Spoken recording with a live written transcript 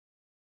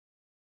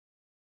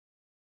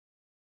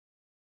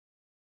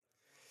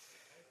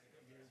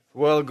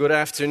Well, good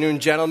afternoon,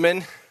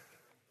 gentlemen.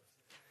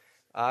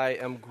 I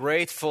am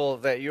grateful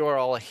that you are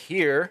all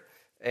here,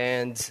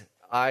 and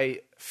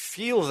I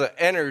feel the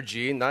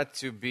energy, not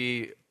to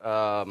be,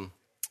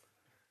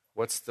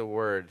 what's the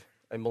word,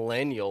 a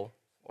millennial,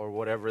 or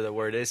whatever the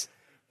word is,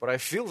 but I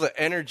feel the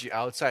energy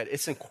outside.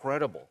 It's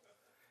incredible.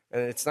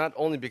 And it's not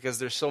only because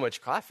there's so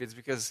much coffee, it's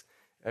because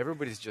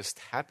everybody's just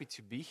happy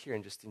to be here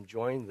and just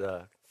enjoying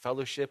the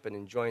fellowship and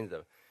enjoying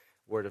the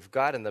Word of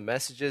God and the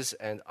messages,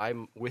 and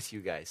I'm with you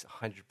guys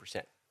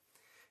 100%.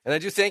 And I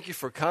do thank you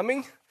for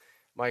coming.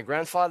 My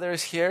grandfather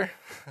is here,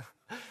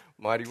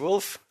 Marty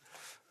Wolf.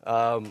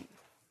 Let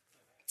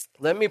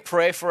me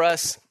pray for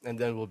us, and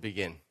then we'll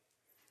begin.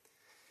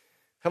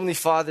 Heavenly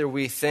Father,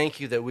 we thank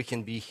you that we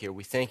can be here.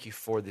 We thank you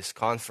for this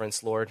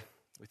conference, Lord.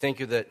 We thank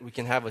you that we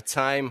can have a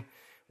time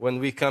when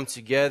we come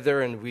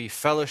together and we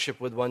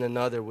fellowship with one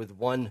another with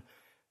one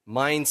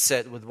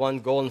mindset, with one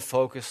goal and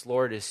focus,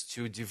 Lord, is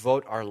to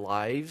devote our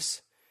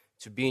lives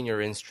to being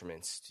your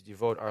instruments, to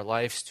devote our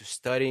lives to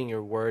studying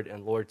your word,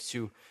 and Lord,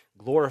 to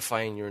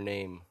glorifying your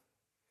name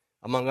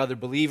among other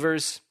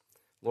believers,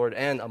 Lord,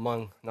 and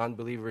among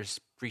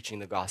non-believers, preaching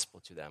the gospel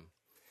to them.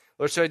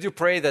 Lord, so I do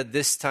pray that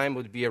this time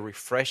would be a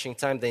refreshing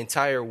time, the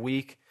entire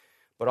week,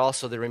 but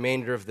also the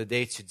remainder of the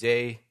day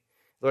today.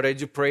 Lord, I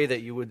do pray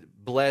that you would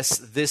bless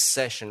this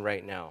session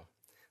right now,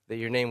 that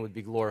your name would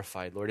be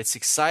glorified, Lord. It's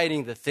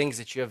exciting, the things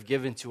that you have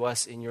given to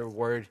us in your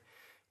word.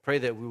 Pray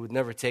that we would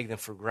never take them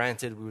for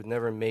granted. We would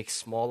never make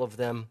small of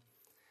them,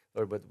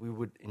 Lord, but we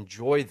would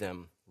enjoy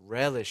them,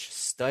 relish,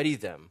 study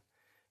them,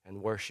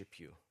 and worship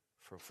you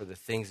for the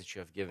things that you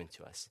have given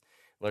to us.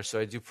 Lord, so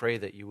I do pray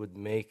that you would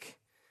make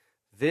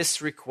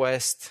this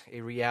request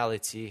a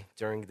reality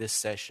during this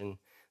session,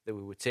 that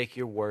we would take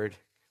your word,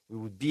 we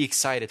would be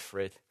excited for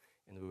it,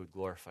 and we would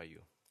glorify you.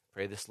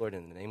 Pray this, Lord,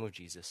 in the name of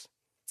Jesus.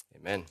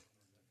 Amen.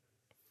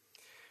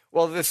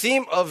 Well, the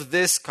theme of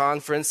this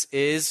conference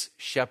is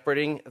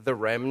shepherding the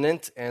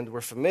remnant, and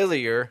we're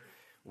familiar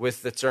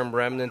with the term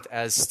remnant,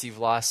 as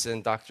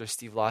Dr.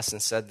 Steve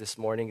Lawson said this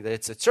morning, that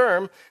it's a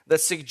term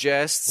that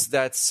suggests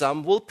that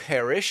some will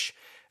perish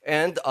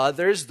and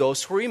others,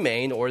 those who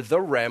remain, or the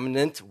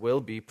remnant,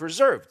 will be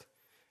preserved.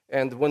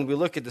 And when we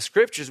look at the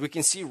scriptures, we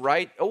can see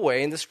right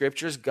away in the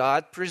scriptures,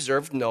 God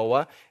preserved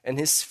Noah, and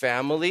his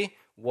family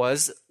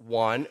was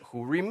one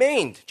who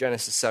remained,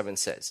 Genesis 7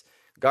 says.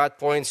 God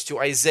points to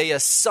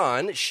Isaiah's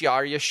son,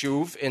 Shear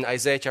Yashuv, in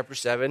Isaiah chapter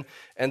 7,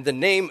 and the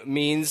name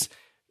means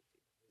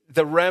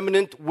the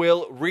remnant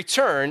will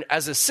return,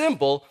 as a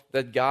symbol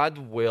that God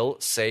will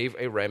save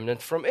a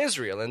remnant from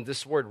Israel. And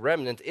this word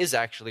remnant is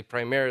actually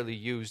primarily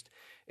used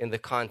in the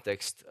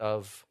context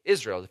of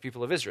Israel, the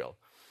people of Israel.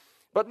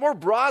 But more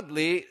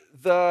broadly,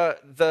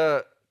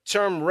 the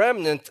term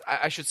remnant,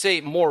 I should say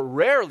more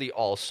rarely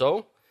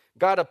also,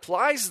 God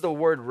applies the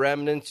word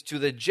remnant to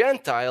the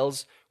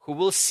Gentiles who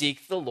will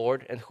seek the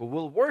Lord and who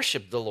will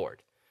worship the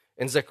Lord.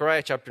 In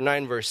Zechariah chapter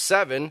 9, verse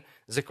 7,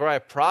 Zechariah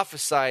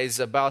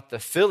prophesies about the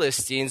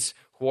Philistines,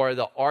 who are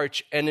the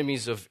arch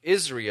enemies of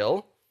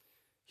Israel.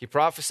 He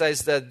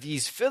prophesies that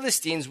these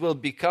Philistines will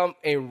become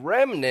a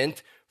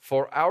remnant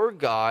for our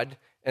God,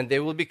 and they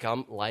will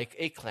become like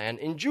a clan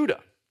in Judah.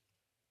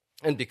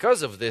 And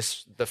because of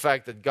this, the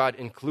fact that God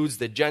includes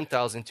the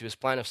Gentiles into his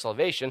plan of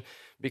salvation,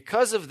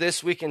 because of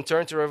this, we can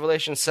turn to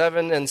Revelation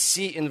 7 and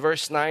see in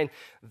verse 9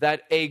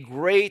 that a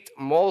great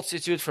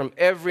multitude from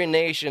every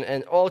nation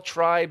and all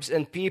tribes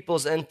and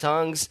peoples and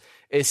tongues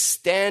is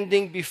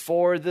standing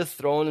before the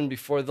throne and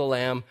before the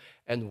Lamb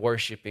and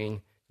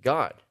worshiping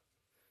God.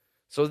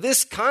 So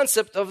this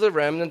concept of the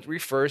remnant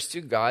refers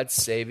to God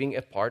saving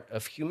a part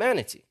of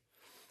humanity.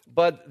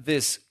 But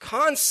this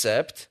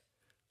concept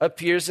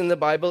appears in the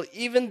Bible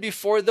even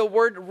before the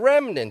word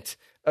remnant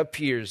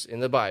appears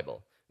in the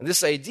Bible. And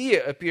this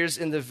idea appears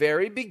in the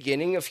very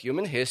beginning of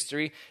human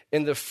history,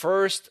 in the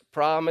first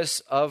promise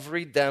of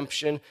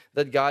redemption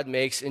that God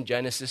makes in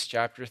Genesis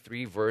chapter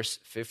 3, verse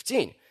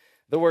 15.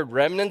 The word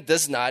remnant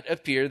does not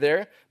appear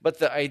there, but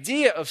the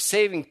idea of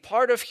saving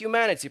part of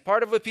humanity,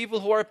 part of a people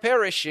who are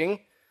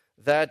perishing,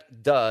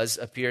 that does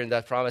appear in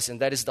that promise, and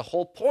that is the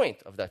whole point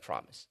of that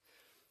promise.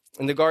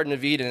 In the Garden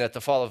of Eden at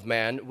the fall of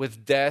man,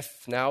 with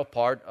death now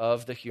part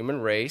of the human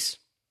race,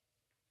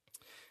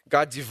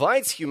 God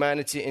divides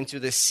humanity into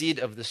the seed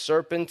of the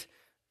serpent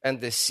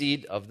and the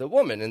seed of the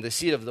woman. And the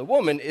seed of the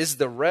woman is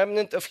the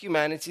remnant of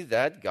humanity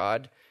that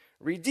God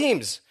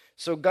redeems.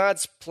 So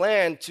God's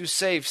plan to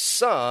save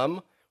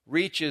some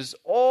reaches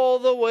all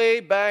the way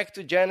back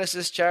to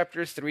Genesis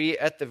chapter 3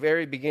 at the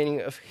very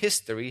beginning of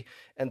history.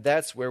 And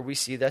that's where we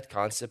see that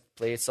concept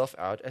play itself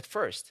out at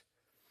first.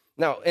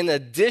 Now, in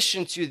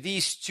addition to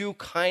these two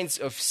kinds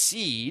of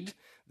seed,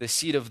 the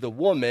seed of the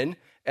woman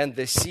and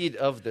the seed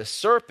of the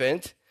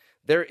serpent,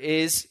 there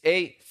is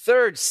a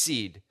third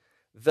seed,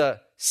 the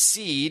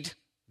seed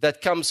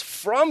that comes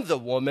from the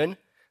woman,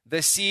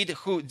 the seed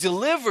who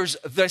delivers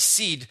the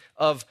seed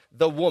of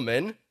the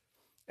woman,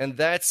 and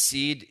that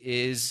seed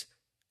is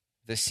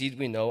the seed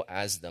we know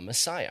as the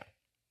Messiah.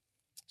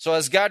 So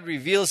as God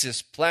reveals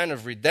his plan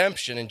of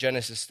redemption in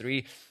Genesis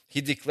 3, he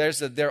declares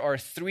that there are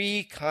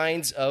three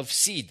kinds of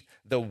seed: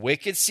 the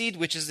wicked seed,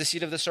 which is the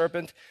seed of the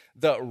serpent;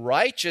 the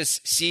righteous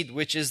seed,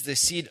 which is the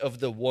seed of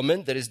the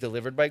woman that is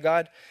delivered by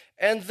God;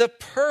 and the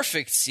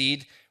perfect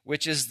seed,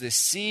 which is the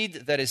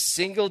seed that is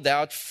singled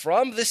out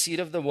from the seed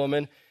of the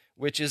woman,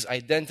 which is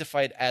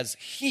identified as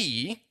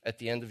he at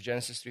the end of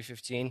Genesis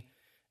 3:15,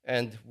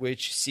 and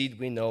which seed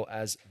we know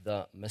as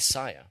the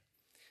Messiah.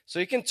 So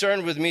you can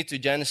turn with me to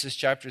Genesis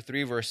chapter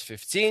 3, verse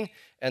 15,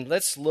 and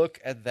let's look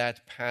at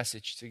that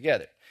passage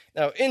together.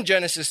 Now, in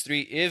Genesis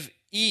 3, if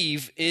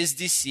Eve is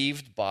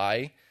deceived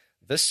by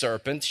the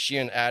serpent, she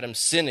and Adam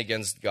sin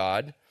against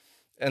God,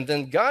 and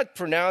then God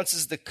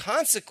pronounces the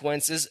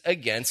consequences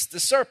against the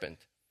serpent,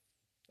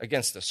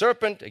 against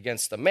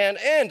the man,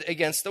 and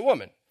against the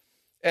woman.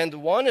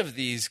 And one of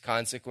these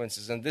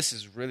consequences, and this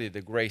is really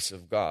the grace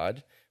of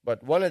God,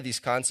 but one of these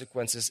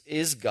consequences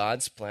is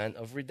God's plan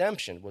of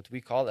redemption, what we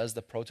call as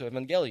the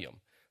proto-evangelium,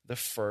 the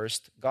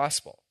first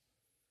gospel.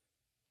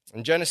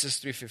 In Genesis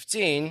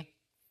 3:15,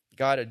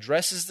 God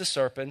addresses the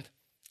serpent,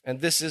 and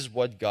this is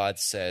what God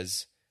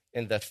says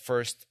in that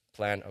first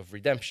plan of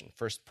redemption,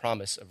 first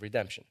promise of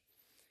redemption.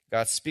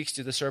 God speaks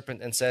to the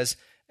serpent and says,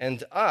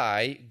 "And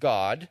I,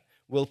 God,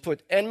 will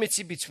put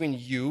enmity between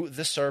you,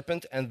 the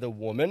serpent, and the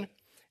woman,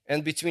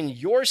 and between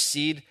your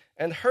seed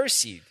and her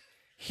seed.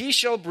 He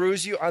shall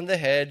bruise you on the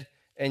head,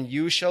 and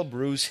you shall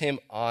bruise him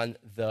on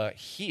the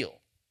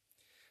heel."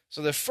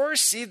 So the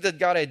first seed that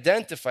God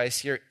identifies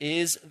here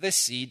is the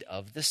seed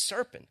of the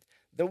serpent,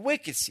 the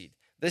wicked seed,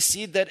 the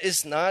seed that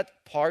is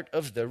not part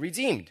of the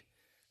redeemed.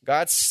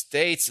 God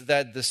states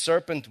that the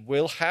serpent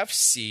will have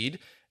seed,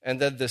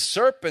 and that the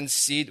serpent's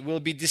seed will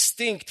be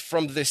distinct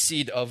from the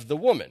seed of the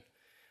woman.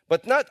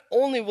 But not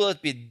only will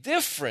it be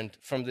different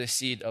from the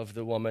seed of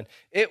the woman,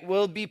 it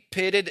will be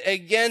pitted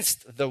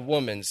against the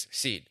woman's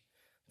seed.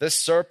 The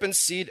serpent's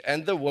seed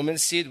and the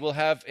woman's seed will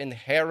have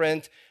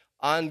inherent,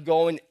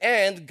 ongoing,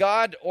 and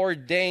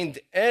God-ordained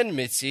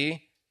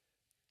enmity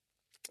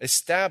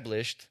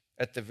established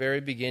at the very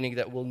beginning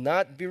that will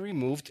not be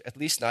removed, at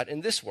least not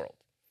in this world.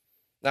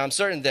 Now, I'm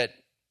certain that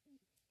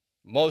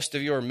most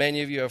of you or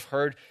many of you have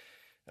heard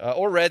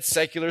or read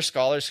secular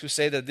scholars who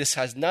say that this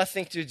has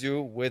nothing to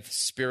do with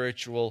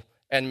spiritual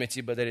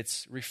enmity, but that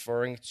it's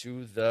referring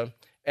to the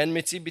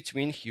enmity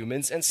between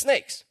humans and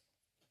snakes.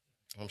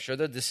 I'm sure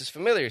that this is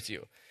familiar to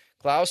you.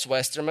 Klaus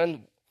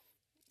Westermann,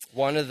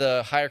 one of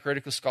the higher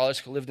critical scholars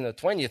who lived in the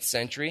 20th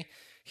century,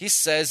 he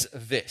says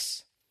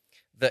this: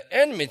 the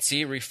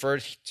enmity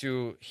referred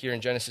to here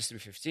in Genesis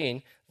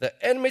 3:15, the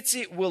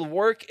enmity will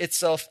work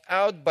itself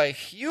out by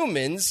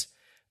humans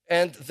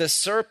and the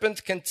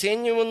serpent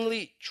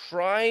continually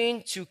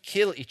trying to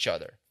kill each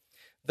other.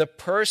 The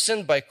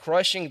person by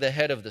crushing the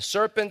head of the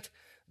serpent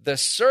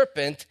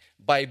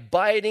by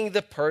biting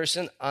the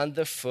person on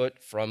the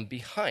foot from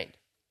behind.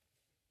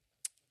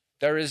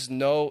 There is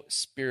no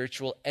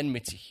spiritual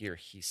enmity here,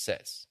 he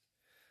says.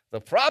 The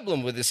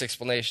problem with this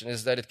explanation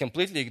is that it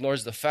completely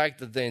ignores the fact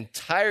that the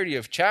entirety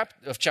of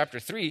chapter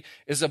 3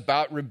 is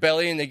about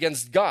rebellion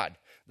against God.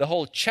 The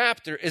whole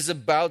chapter is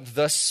about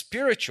the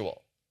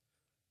spiritual.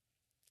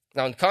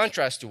 Now, in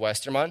contrast to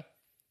Westermann,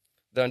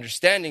 the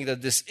understanding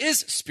that this is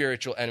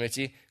spiritual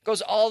enmity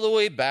goes all the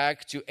way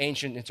back to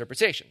ancient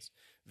interpretations.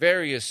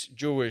 Various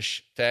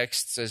Jewish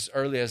texts as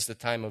early as the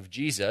time of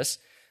Jesus,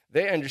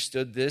 they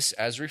understood this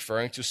as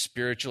referring to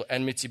spiritual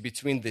enmity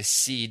between the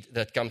seed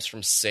that comes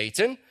from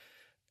Satan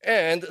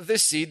and the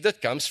seed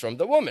that comes from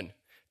the woman.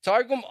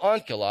 Targum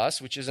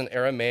Onkelos, which is an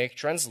Aramaic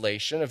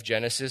translation of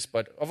Genesis,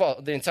 but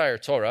of the entire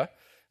Torah,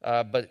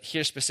 but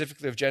here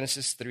specifically of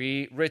Genesis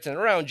 3, written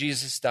around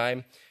Jesus'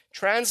 time,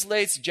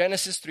 translates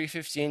Genesis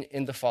 3:15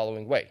 in the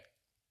following way: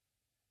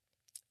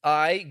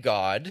 I,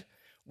 God,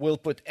 will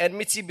put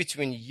enmity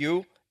between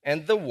you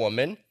and the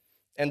woman,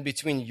 and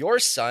between your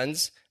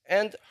sons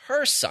and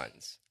her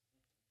sons.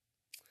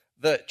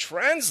 The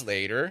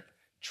translator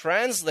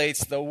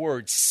translates the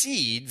word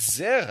seed,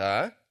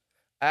 zera,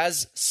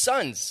 as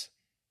sons.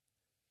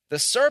 The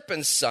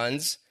serpent's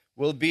sons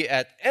will be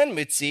at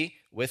enmity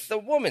with the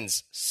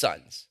woman's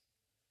sons.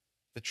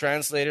 The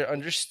translator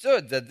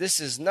understood that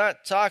this is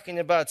not talking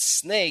about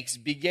snakes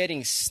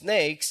begetting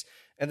snakes,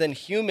 and then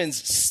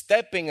humans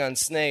stepping on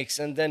snakes,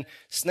 and then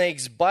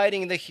snakes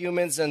biting the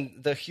humans,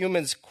 and the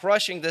humans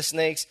crushing the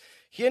snakes.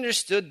 He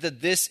understood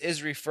that this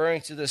is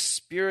referring to the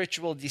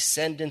spiritual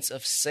descendants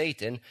of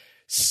Satan,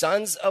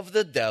 sons of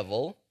the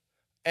devil,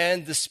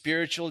 and the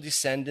spiritual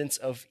descendants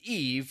of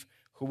Eve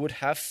who would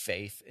have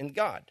faith in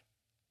God.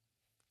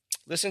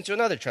 Listen to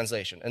another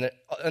translation,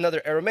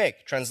 another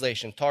Aramaic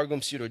translation,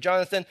 Targum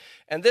Pseudo-Jonathan,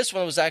 and this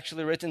one was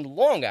actually written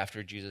long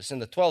after Jesus, in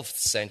the 12th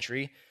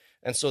century,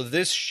 and so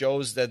this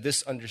shows that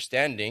this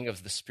understanding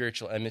of the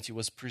spiritual enmity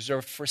was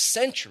preserved for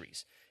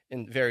centuries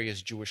in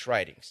various Jewish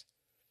writings.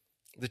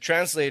 The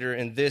translator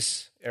in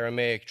this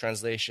Aramaic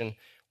translation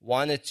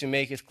wanted to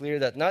make it clear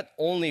that not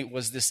only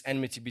was this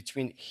enmity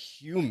between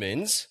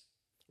humans,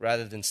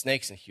 rather than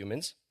snakes and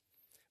humans,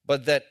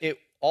 but that it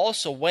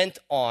also went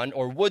on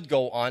or would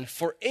go on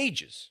for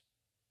ages.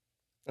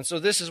 And so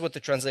this is what the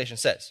translation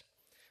says: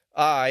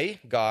 I,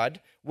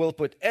 God, will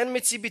put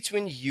enmity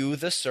between you,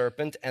 the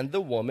serpent, and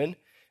the woman,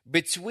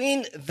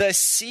 between the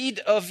seed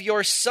of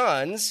your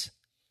sons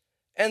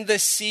and the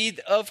seed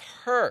of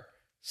her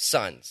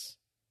sons.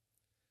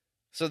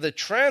 So the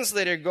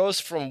translator goes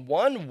from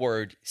one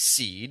word,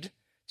 seed,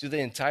 to the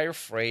entire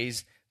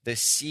phrase, the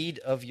seed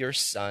of your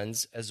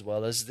sons, as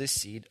well as the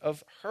seed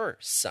of her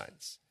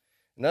sons.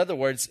 In other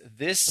words,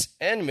 this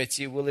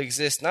enmity will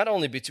exist not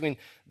only between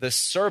the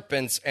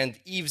serpent's and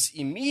Eve's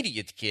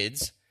immediate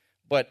kids,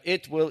 but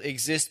it will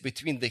exist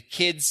between the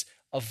kids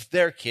of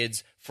their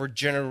kids for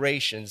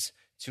generations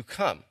to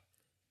come.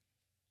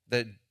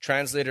 The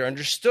translator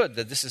understood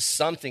that this is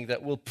something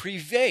that will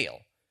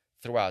prevail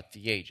throughout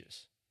the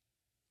ages.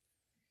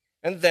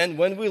 And then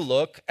when we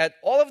look at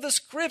all of the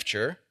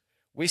Scripture,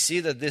 we see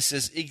that this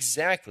is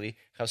exactly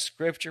how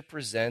Scripture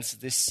presents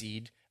this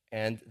seed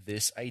and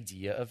this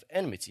idea of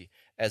enmity,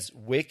 as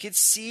wicked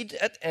seed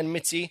at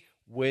enmity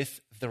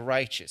with the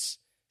righteous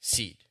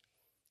seed.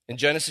 In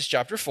Genesis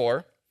chapter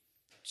 4,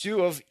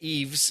 two of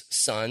Eve's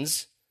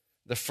sons,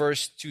 the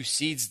first two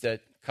seeds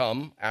that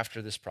come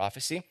after this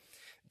prophecy,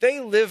 they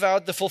live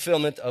out the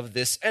fulfillment of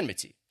this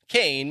enmity.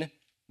 Cain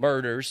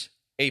murders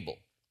Abel.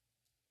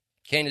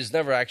 Cain is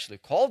never actually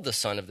called the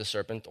son of the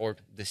serpent or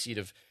the seed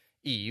of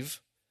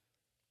Eve.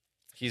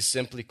 He's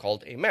simply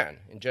called a man.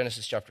 In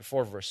Genesis chapter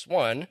 4, verse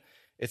 1,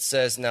 it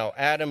says, "Now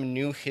Adam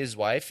knew his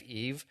wife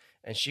Eve,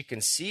 and she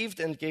conceived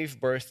and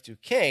gave birth to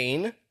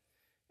Cain.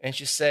 And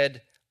she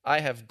said, I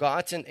have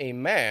gotten a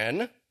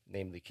man,"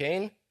 namely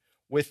Cain,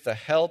 "with the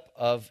help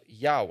of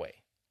Yahweh."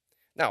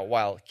 Now,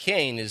 while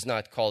Cain is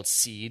not called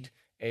seed,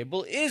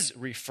 Abel is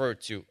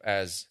referred to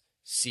as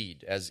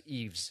seed, as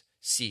Eve's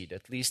seed.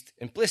 At least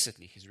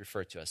implicitly, he's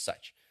referred to as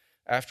such.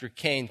 After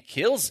Cain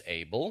kills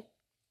Abel,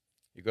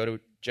 you go to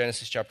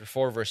Genesis chapter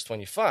 4, verse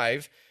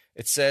 25,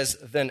 it says,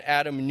 "Then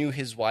Adam knew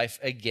his wife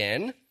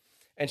again,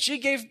 and she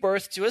gave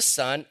birth to a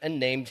son and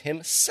named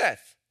him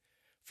Seth.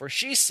 For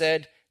she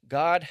said,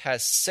 God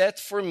has set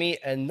for me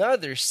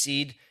another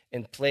seed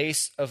in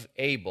place of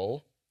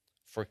Abel,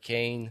 for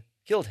Cain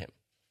killed him."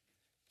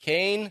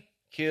 Cain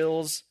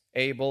kills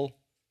Abel,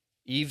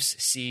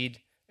 Eve's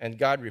seed, and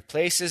God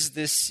replaces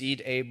this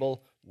seed,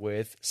 Abel,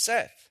 with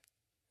Seth.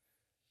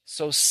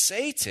 So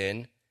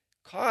Satan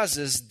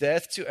causes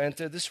death to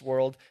enter this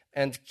world,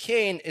 and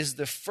Cain is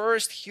the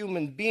first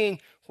human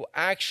being who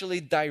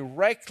actually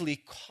directly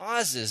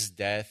causes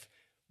death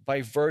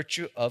by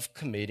virtue of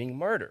committing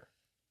murder.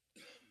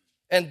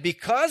 And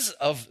because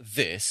of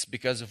this,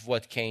 because of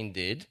what Cain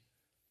did,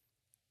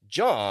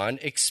 John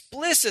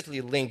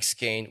explicitly links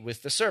Cain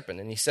with the serpent.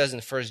 And he says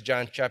in 1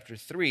 John chapter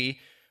 3,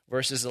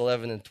 verses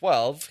 11 and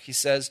 12, he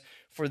says,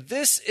 "For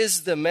this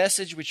is the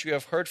message which we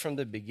have heard from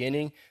the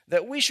beginning,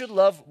 that we should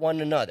love one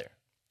another.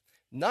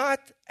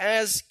 Not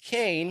as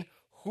Cain,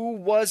 who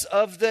was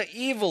of the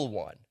evil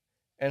one,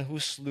 and who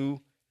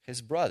slew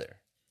his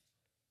brother."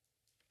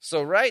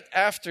 So right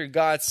after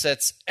God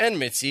sets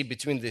enmity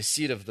between the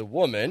seed of the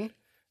woman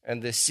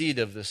and the seed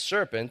of the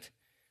serpent,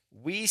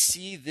 we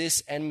see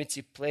this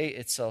enmity play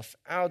itself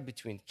out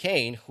between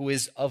Cain, who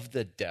is of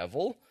the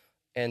devil,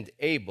 and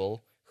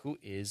Abel, who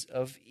is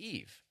of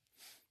Eve.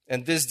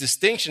 And this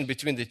distinction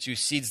between the two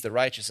seeds, the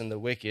righteous and the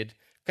wicked,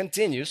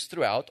 continues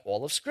throughout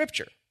all of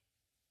Scripture.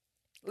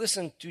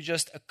 Listen to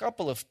just a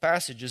couple of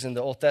passages in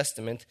the Old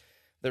Testament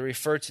that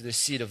refer to the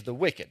seed of the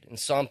wicked. In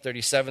Psalm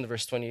 37,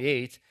 verse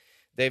 28,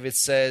 David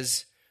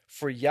says,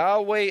 "For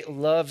Yahweh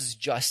loves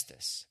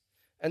justice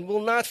and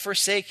will not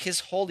forsake his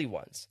holy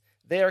ones.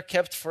 They are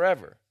kept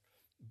forever.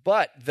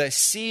 But the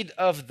seed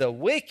of the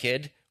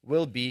wicked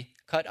will be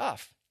cut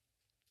off."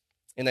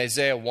 In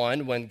Isaiah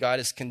 1, when God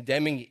is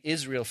condemning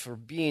Israel for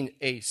being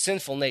a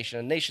sinful nation,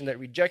 a nation that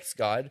rejects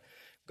God,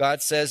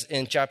 God says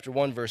in chapter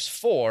 1, verse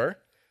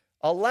 4,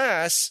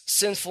 "Alas,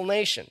 sinful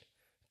nation,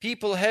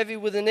 people heavy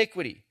with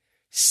iniquity,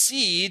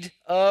 seed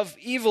of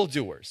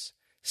evildoers,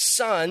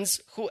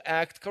 sons who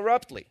act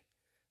corruptly.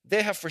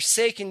 They have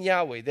forsaken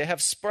Yahweh. They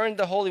have spurned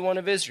the Holy One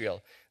of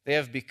Israel. They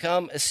have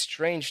become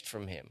estranged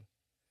from him."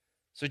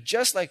 So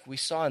just like we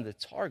saw in the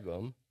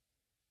Targum,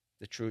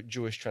 the true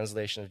Jewish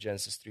translation of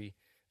Genesis 3,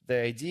 the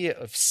idea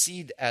of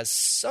seed as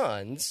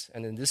sons,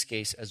 and in this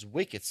case as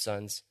wicked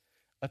sons,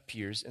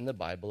 appears in the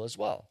Bible as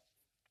well.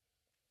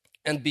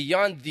 And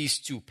beyond these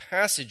two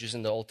passages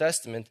in the Old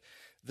Testament,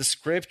 the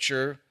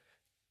Scripture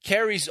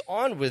carries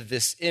on with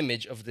this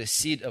image of the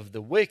seed of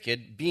the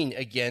wicked being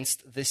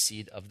against the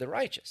seed of the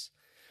righteous.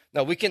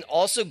 Now, we can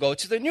also go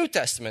to the New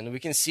Testament, and we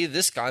can see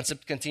this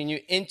concept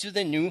continue into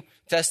the New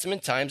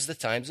Testament times, the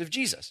times of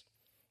Jesus.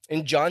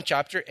 In John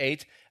chapter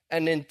 8,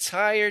 an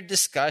entire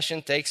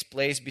discussion takes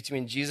place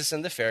between Jesus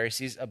and the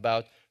Pharisees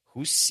about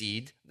whose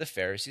seed the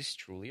Pharisees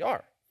truly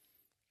are.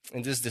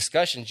 In this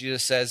discussion,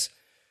 Jesus says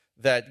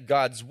that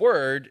God's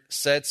word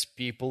sets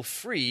people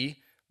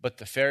free, but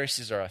the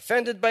Pharisees are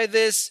offended by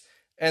this,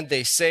 and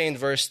they say in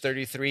verse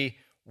 33,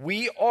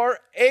 "We are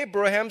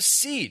Abraham's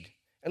seed,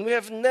 and we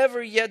have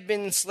never yet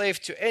been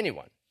enslaved to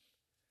anyone."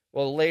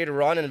 Well,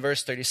 later on in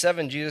verse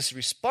 37, Jesus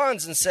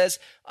responds and says,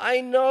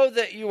 "I know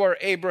that you are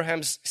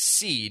Abraham's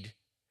seed,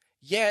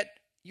 yet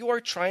you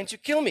are trying to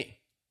kill me.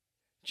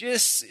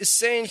 Jesus is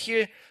saying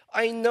here,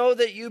 I know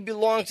that you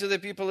belong to the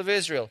people of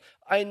Israel.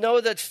 I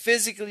know that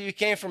physically you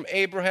came from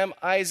Abraham,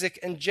 Isaac,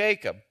 and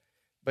Jacob.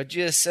 But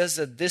Jesus says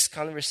that this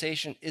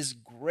conversation is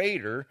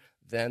greater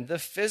than the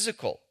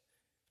physical.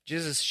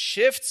 Jesus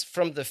shifts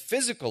from the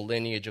physical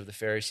lineage of the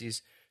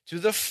Pharisees to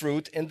the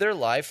fruit in their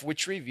life,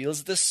 which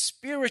reveals the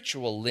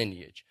spiritual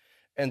lineage.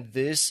 And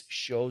this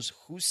shows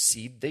whose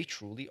seed they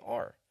truly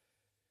are.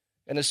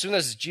 And as soon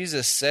as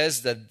Jesus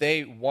says that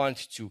they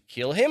want to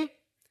kill him,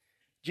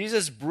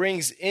 Jesus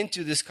brings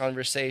into this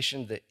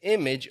conversation the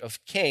image of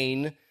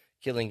Cain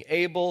killing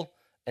Abel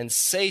and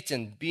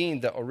Satan being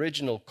the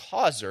original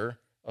causer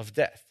of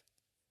death.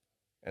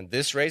 And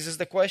this raises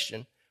the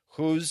question,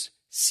 whose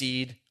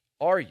seed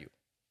are you?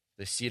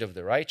 The seed of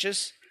the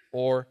righteous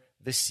or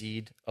the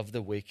seed of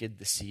the wicked,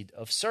 the seed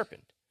of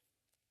serpent?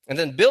 And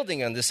then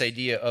building on this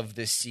idea of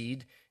the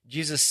seed,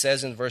 Jesus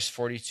says in verse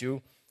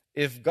 42,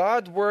 if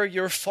God were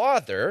your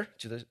father,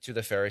 to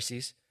the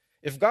Pharisees,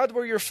 if God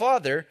were your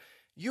father,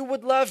 you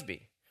would love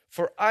me,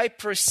 for I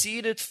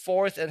proceeded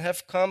forth and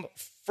have come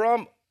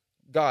from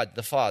God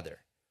the Father.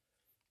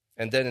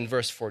 And then in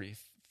verse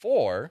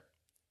 44,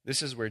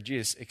 this is where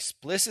Jesus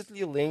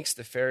explicitly links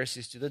the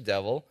Pharisees to the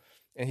devil,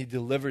 and he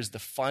delivers the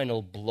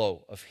final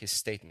blow of his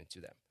statement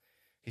to them.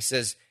 He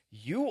says,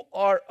 you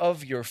are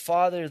of your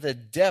father the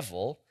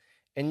devil,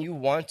 and you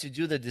want to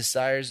do the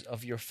desires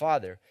of your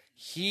father.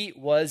 He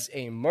was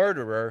a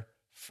murderer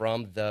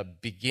from the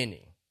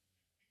beginning.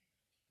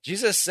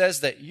 Jesus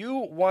says that you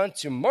want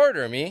to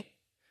murder me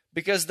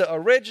because the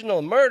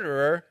original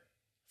murderer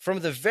from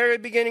the very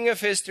beginning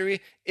of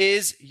history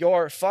is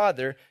your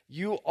father.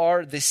 You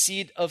are the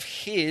seed of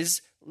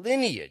his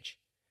lineage.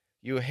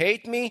 You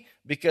hate me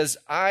because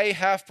I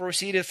have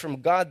proceeded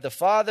from God the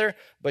Father,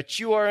 but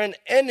you are an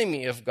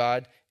enemy of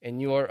God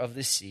and you are of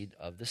the seed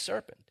of the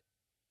serpent.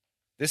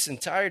 This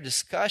entire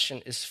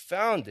discussion is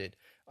founded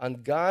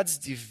on God's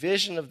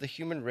division of the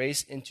human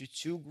race into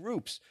two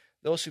groups,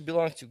 those who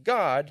belong to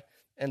God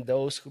and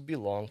those who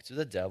belong to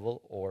the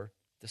devil or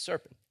the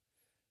serpent.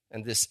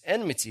 And this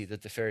enmity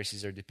that the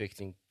Pharisees are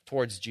depicting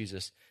towards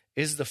Jesus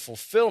is the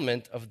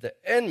fulfillment of the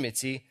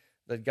enmity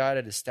that God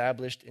had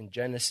established in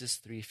Genesis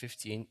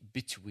 3:15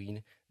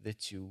 between the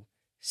two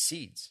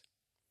seeds.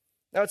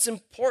 Now, it's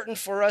important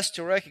for us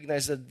to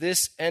recognize that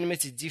this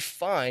enmity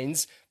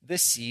defines the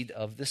seed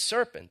of the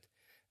serpent.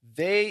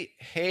 They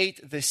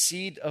hate the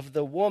seed of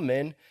the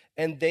woman,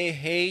 and they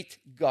hate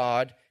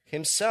God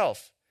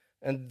himself.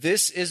 And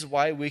this is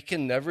why we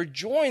can never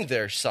join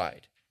their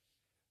side.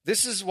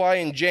 This is why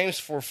in James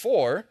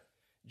 4:4,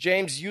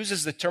 James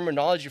uses the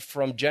terminology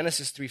from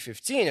Genesis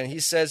 3:15, and he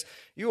says,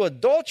 you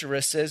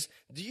adulteresses,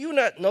 do you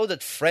not know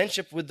that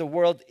friendship with the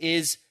world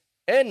is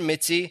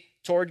enmity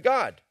toward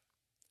God?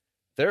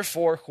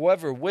 Therefore,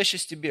 whoever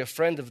wishes to be a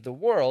friend of the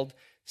world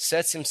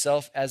sets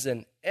himself as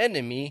an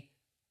enemy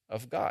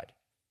of God.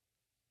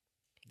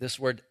 This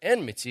word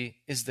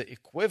enmity is the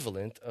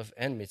equivalent of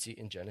enmity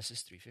in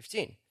Genesis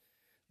 3:15.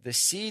 The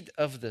seed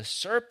of the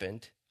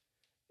serpent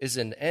is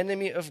an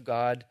enemy of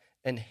God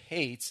and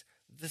hates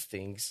the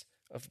things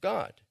of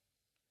God.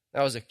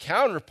 Now, as a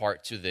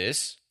counterpart to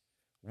this,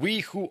 we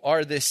who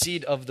are the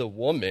seed of the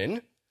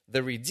woman,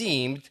 the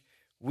redeemed,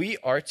 we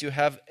are to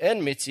have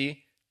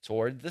enmity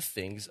toward the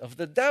things of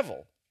the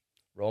devil.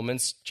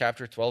 Romans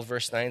chapter 12,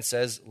 verse 9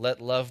 says,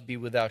 let love be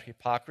without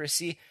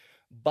hypocrisy,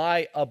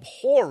 by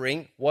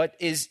abhorring what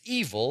is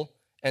evil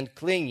and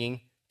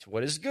clinging to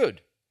what is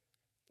good.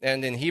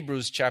 And in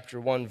Hebrews chapter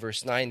 1,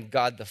 verse 9,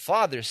 God the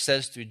Father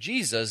says to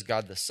Jesus,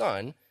 God the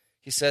Son,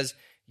 he says,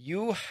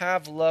 you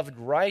have loved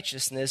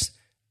righteousness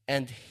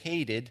and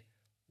hated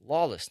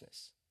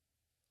lawlessness.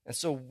 And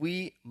so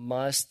we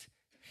must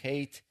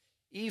hate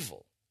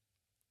evil.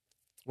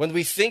 When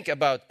we think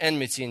about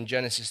enmity in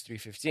Genesis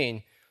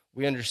 3:15,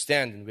 we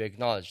understand and we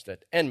acknowledge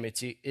that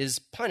enmity is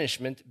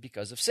punishment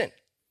because of sin.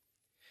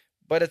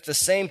 But at the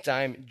same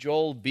time,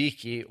 Joel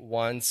Beakey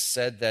once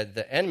said that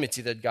the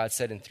enmity that God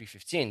said in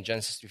 3:15,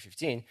 Genesis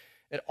 3:15,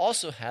 it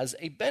also has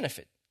a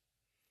benefit.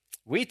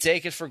 We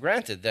take it for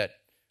granted that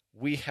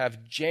we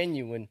have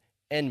genuine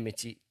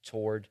enmity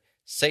toward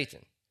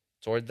Satan,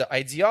 toward the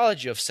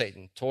ideology of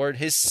Satan, toward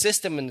his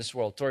system in this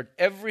world, toward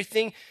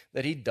everything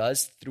that he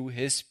does through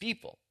his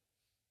people.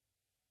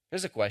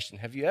 Here's a question.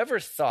 Have you ever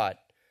thought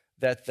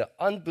that the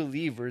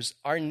unbelievers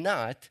are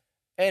not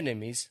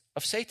enemies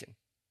of Satan?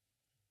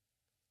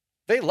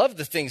 They love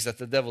the things that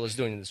the devil is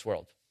doing in this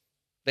world.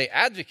 They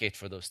advocate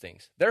for those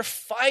things. They're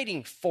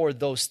fighting for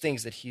those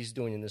things that he's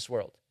doing in this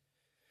world.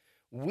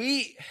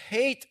 We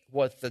hate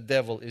what the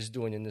devil is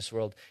doing in this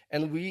world,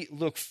 and we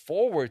look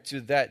forward to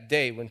that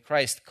day when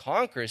Christ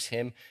conquers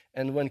him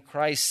and when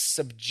Christ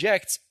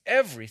subjects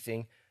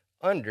everything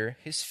under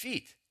his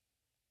feet.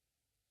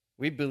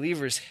 We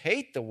believers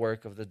hate the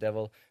work of the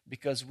devil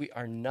because we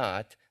are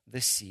not the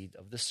seed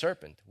of the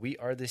serpent. We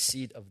are the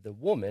seed of the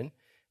woman.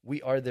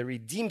 We are the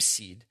redeemed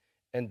seed.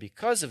 And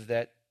because of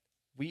that,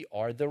 we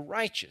are the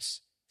righteous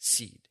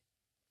seed.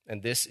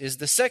 And this is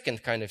the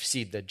second kind of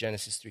seed that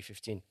Genesis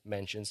 3:15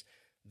 mentions,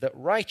 the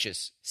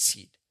righteous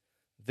seed.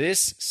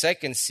 This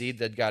second seed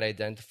that God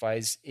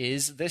identifies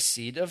is the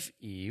seed of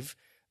Eve,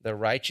 the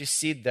righteous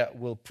seed that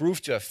will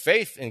prove to have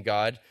faith in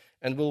God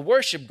and will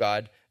worship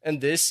God,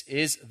 and this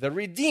is the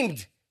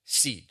redeemed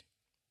seed.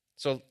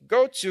 So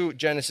go to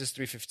Genesis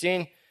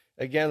 3:15.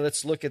 Again,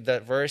 let's look at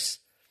that verse.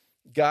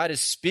 God is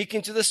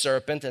speaking to the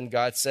serpent, and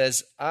God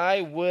says,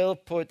 I will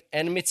put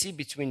enmity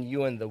between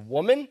you and the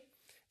woman,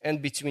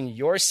 and between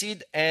your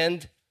seed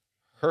and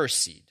her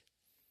seed.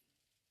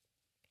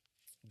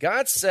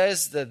 God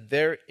says that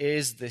there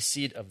is the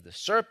seed of the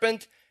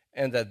serpent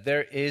and that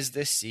there is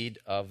the seed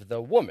of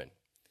the woman.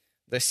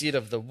 The seed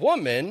of the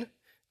woman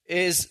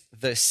is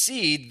the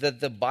seed that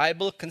the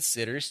Bible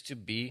considers to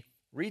be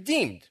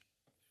redeemed,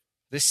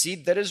 the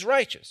seed that is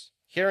righteous.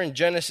 Here in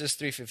Genesis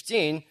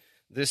 3:15,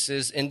 this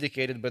is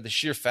indicated by the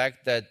sheer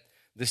fact that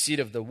the seed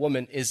of the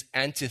woman is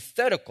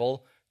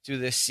antithetical to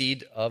the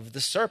seed of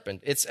the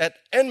serpent. It's at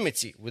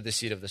enmity with the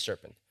seed of the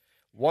serpent.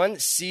 One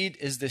seed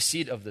is the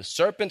seed of the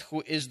serpent,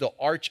 who is the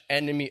arch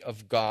enemy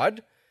of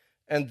God,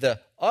 and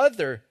the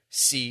other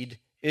seed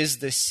is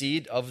the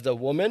seed of the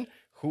woman,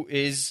 who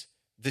is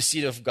the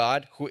seed of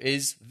God, who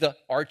is the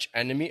arch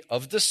enemy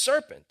of the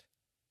serpent.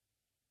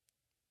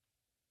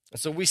 And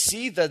so we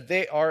see that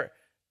they are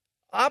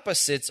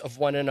opposites of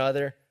one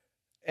another,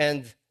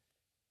 and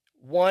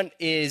one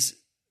is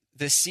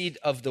the seed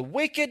of the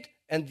wicked,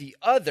 and the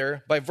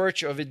other, by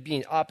virtue of it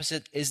being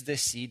opposite, is the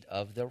seed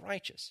of the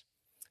righteous.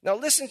 Now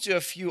listen to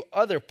a few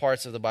other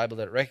parts of the Bible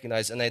that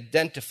recognize and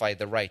identify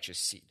the righteous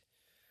seed.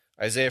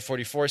 Isaiah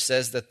 44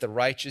 says that the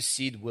righteous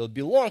seed will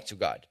belong to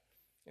God.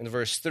 In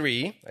verse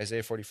 3,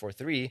 Isaiah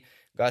 44:3,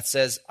 God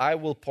says, I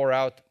will pour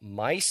out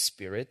my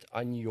spirit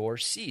on your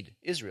seed,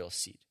 Israel's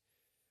seed.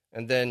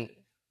 And then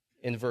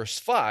in verse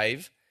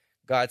 5,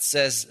 God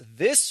says,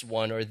 this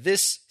one or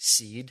this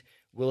seed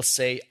will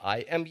say, I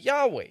am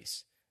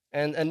Yahweh's.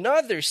 And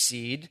another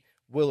seed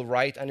will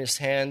write on his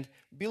hand,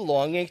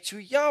 belonging to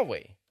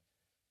Yahweh.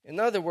 In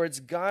other words,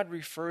 God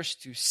refers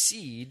to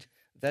seed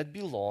that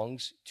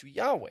belongs to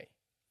Yahweh.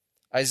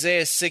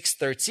 Isaiah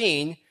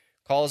 6:13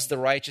 calls the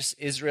righteous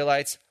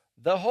Israelites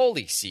the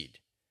holy seed.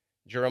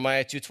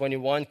 Jeremiah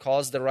 2:21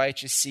 calls the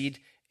righteous seed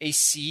a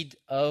seed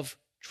of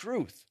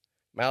truth.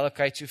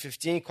 Malachi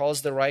 2:15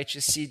 calls the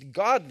righteous seed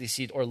godly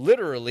seed, or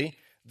literally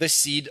the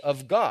seed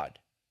of God.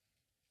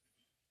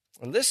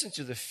 And listen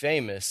to the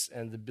famous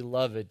and the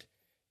beloved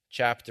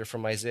chapter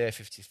from Isaiah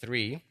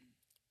 53,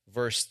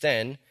 verse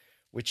 10,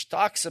 which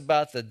talks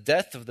about the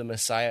death of the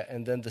Messiah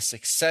and then the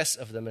success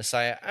of the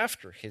Messiah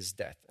after his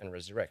death and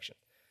resurrection.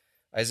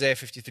 Isaiah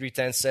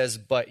 53:10 says,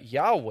 but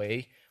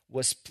Yahweh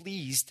was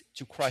pleased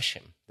to crush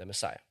him, the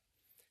Messiah,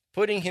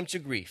 putting him to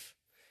grief.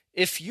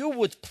 If you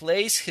would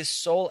place his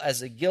soul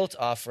as a guilt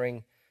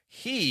offering,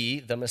 he,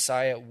 the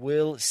Messiah,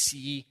 will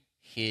see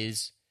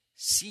his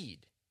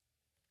seed.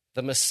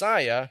 The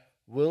Messiah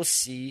will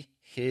see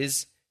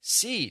his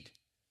seed.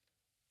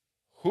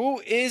 Who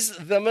is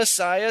the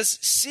Messiah's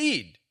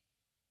seed?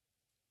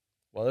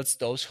 Well, it's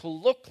those who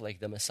look like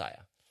the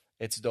Messiah.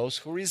 It's those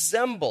who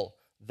resemble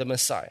the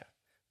Messiah.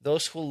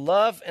 Those who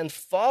love and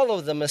follow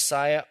the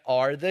Messiah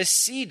are the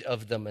seed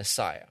of the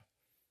Messiah.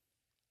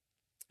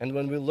 And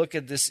when we look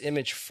at this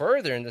image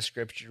further in the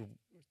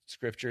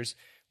scriptures,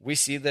 we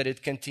see that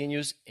it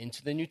continues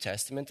into the New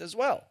Testament as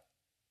well.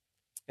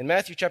 In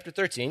Matthew chapter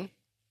 13,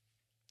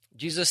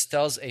 Jesus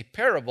tells a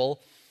parable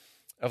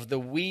of the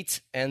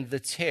wheat and the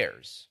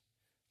tares.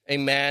 A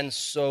man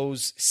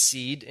sows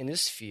seed in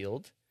his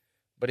field,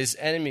 but his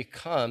enemy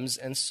comes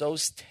and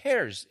sows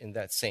tares in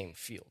that same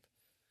field.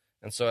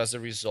 And so as a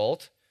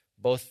result,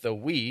 both the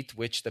wheat,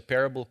 which the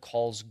parable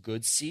calls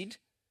good seed,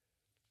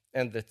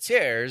 and the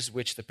tares,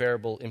 which the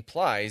parable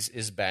implies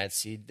is bad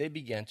seed, they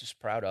began to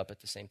sprout up at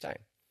the same time.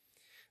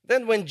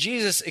 Then when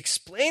Jesus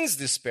explains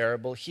this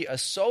parable, he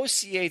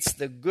associates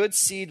the good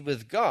seed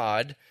with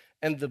God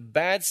and the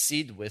bad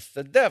seed with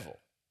the devil.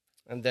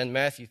 And then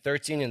Matthew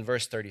 13 in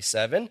verse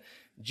 37,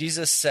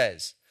 Jesus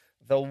says,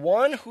 the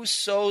one who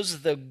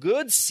sows the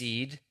good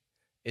seed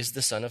is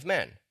the Son of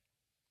Man.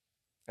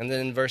 And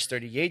then in verse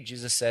 38,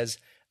 Jesus says,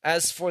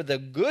 as for the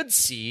good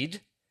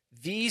seed,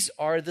 these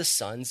are the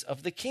sons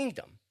of the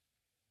kingdom.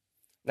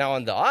 Now,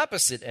 on the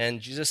opposite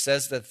end, Jesus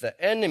says that the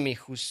enemy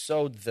who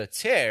sowed the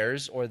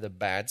tares, or the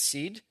bad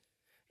seed,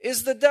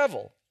 is the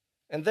devil.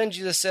 And then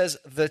Jesus says,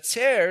 the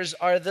tares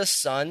are the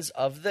sons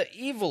of the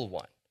evil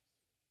one.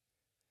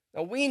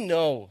 Now, we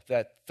know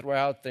that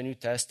throughout the New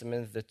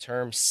Testament, the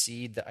term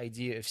seed, the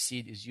idea of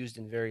seed, is used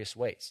in various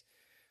ways.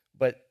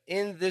 But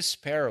in this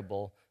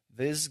parable,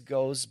 this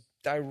goes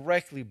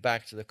directly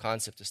back to the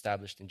concept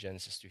established in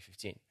Genesis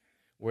 3:15,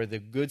 where the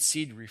good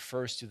seed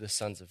refers to the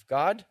sons of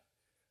God,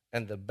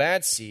 and the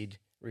bad seed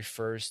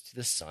refers to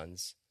the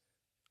sons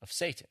of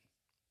Satan.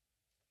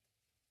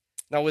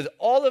 Now, with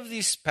all of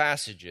these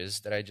passages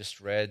that I just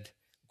read,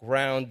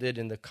 grounded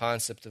in the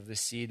concept of the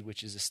seed,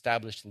 which is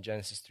established in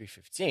Genesis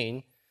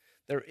 3:15,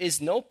 there is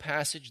no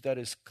passage that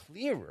is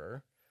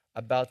clearer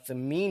about the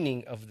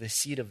meaning of the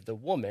seed of the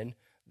woman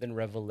than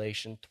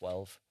Revelation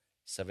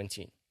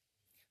 12:17.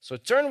 So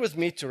turn with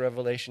me to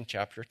Revelation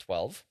chapter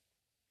 12.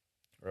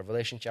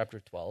 Revelation chapter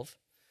 12.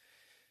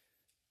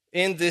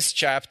 In this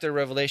chapter,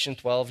 Revelation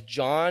 12,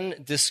 John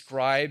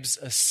describes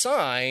a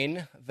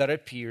sign that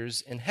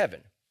appears in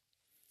heaven.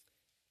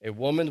 A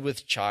woman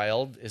with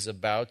child is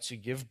about to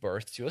give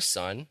birth to a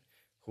son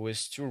who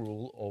is to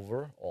rule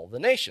over all the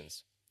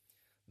nations.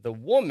 The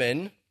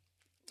woman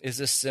is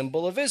a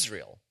symbol of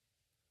Israel.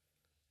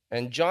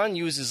 And John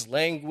uses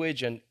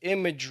language and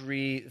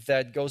imagery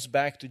that goes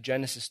back to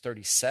Genesis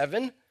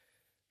 37,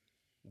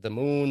 the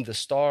moon, the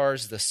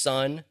stars, the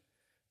sun.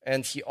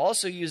 And he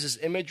also uses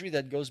imagery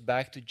that goes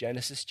back to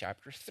Genesis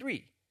chapter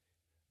 3.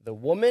 The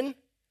woman,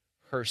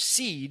 her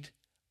seed,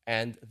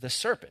 and the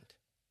serpent.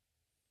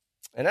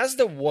 And as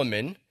the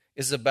woman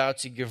is about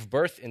to give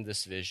birth in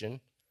this vision,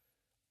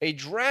 a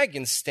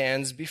dragon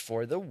stands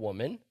before the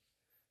woman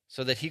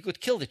so that he could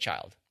kill the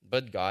child.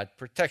 But God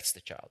protects the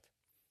child.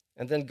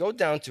 And then go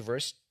down to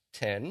verse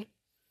 10.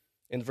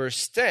 In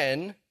verse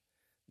 10,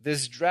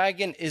 this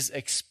dragon is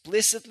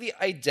explicitly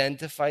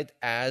identified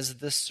as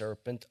the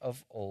serpent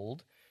of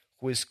old,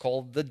 who is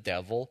called the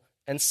devil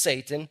and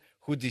Satan,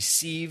 who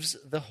deceives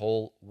the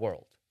whole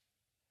world.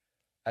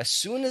 As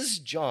soon as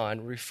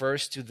John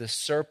refers to the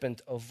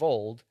serpent of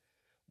old,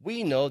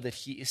 we know that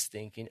he is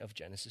thinking of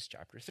Genesis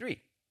chapter 3,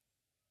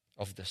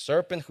 of the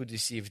serpent who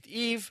deceived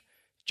Eve,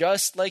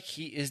 just like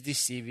he is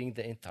deceiving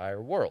the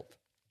entire world.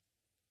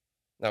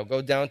 Now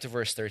go down to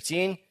verse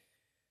 13.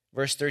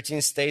 Verse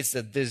 13 states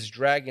that this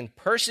dragon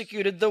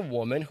persecuted the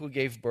woman who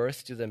gave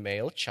birth to the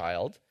male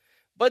child,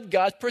 but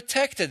God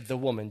protected the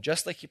woman,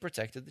 just like he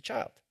protected the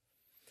child.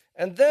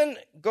 And then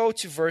go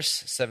to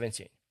verse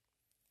 17.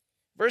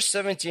 Verse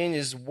 17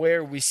 is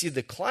where we see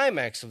the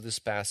climax of this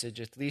passage,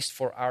 at least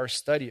for our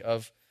study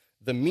of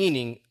the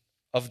meaning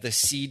of the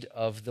seed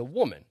of the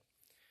woman.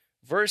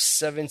 Verse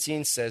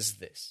 17 says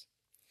this: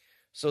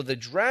 "So the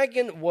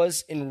dragon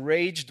was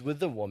enraged with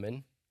the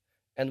woman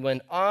and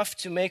went off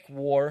to make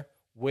war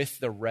with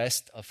the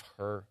rest of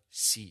her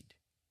seed."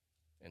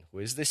 And who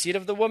is the seed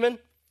of the woman?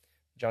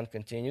 John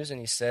continues and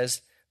he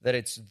says that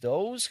it's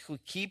those who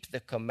keep the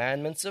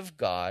commandments of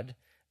God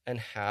and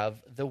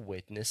have the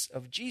witness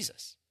of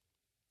Jesus.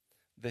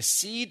 The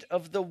seed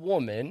of the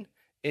woman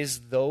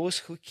is those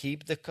who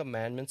keep the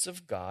commandments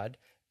of God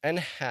and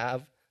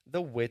have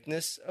the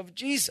witness of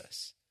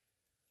Jesus.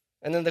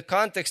 And in the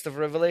context of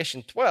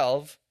Revelation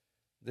 12,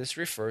 this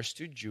refers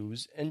to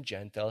Jews and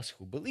Gentiles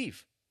who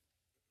believe.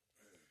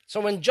 So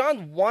when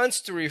John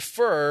wants to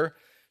refer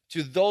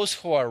to those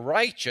who are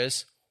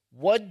righteous,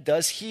 what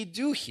does he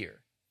do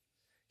here?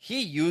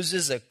 He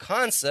uses a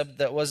concept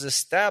that was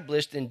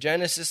established in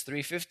Genesis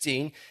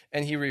 3:15,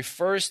 and he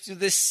refers to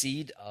the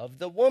seed of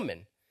the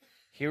woman.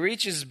 He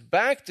reaches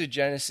back to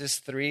Genesis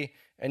 3,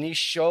 and he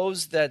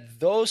shows that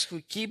those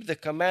who keep the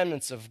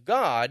commandments of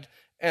God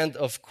and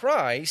of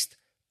Christ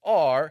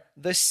are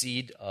the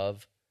seed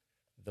of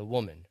the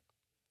woman.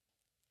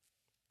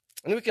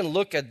 And we can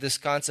look at this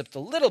concept a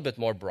little bit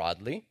more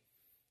broadly,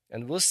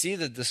 and we'll see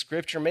that the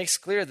scripture makes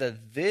clear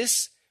that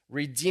this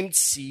redeemed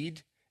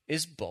seed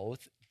is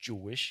both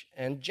Jewish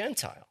and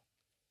Gentile.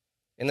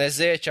 In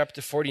Isaiah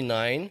chapter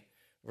 49,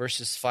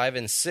 verses 5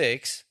 and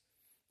 6,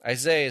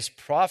 Isaiah is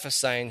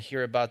prophesying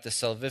here about the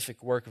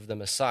salvific work of the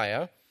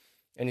Messiah,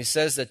 and he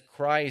says that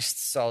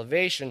Christ's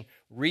salvation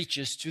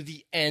reaches to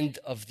the end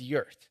of the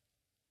earth.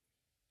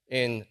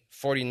 In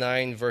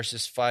 49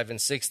 verses 5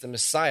 and 6, the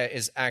Messiah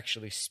is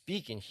actually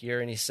speaking here,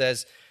 and he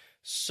says,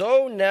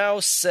 "So now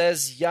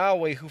says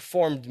Yahweh, who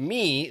formed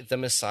me," the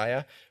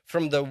Messiah,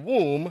 "from the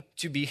womb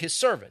to be his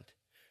servant,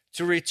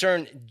 to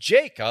return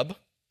Jacob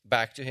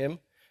back to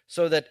him,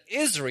 so that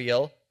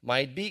Israel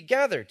might be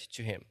gathered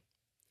to him."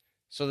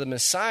 So the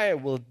Messiah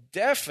will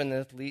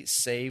definitely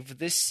save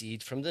this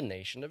seed from the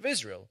nation of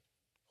Israel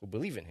who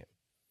believe in him.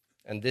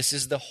 And this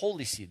is the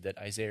holy seed that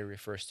Isaiah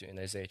refers to in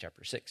Isaiah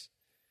chapter 6.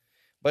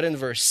 But in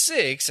verse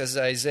 6, as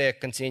Isaiah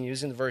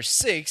continues, in verse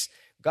 6,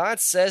 God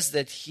says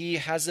that he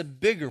has a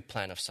bigger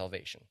plan of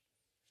salvation.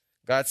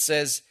 God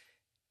says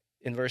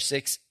in verse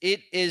 6,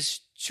 "It is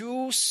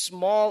too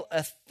small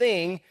a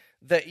thing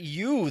that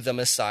you, the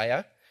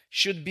Messiah,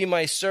 should be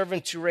my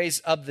servant to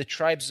raise up the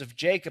tribes of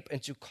Jacob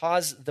and to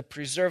cause the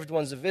preserved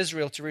ones of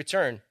Israel to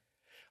return.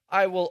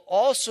 I will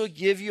also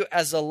give you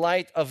as a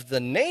light of the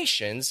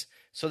nations,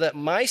 so that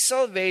my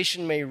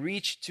salvation may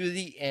reach to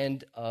the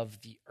end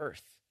of the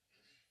earth."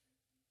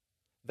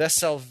 The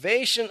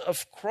salvation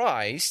of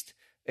Christ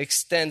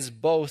extends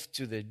both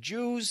to the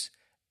Jews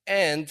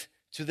and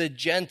to the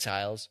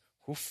Gentiles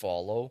who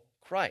follow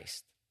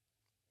Christ.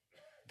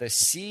 The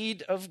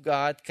seed of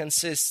God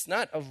consists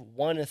not of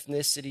one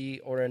ethnicity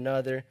or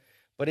another,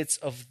 but it's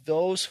of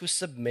those who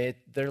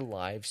submit their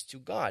lives to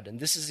God. And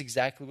this is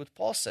exactly what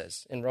Paul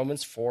says in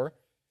Romans 4,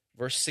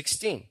 verse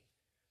 16.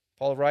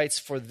 Paul writes,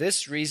 "For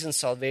this reason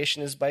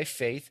salvation is by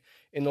faith,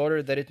 in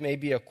order that it may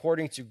be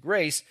according to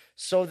grace,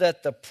 so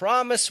that the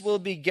promise will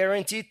be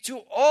guaranteed to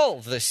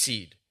all the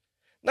seed,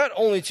 not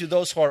only to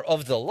those who are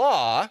of the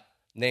law,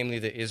 namely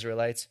the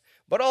Israelites,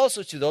 but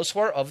also to those who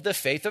are of the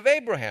faith of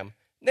Abraham,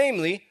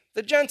 namely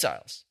the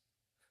Gentiles.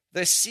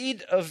 The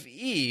seed of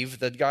Eve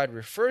that God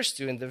refers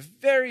to in the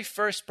very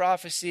first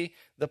prophecy,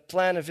 the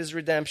plan of his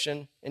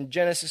redemption in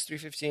Genesis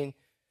 3:15,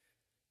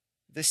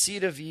 the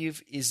seed of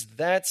Eve is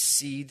that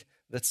seed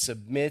that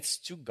submits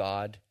to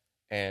God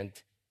and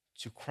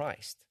to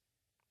Christ.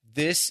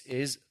 This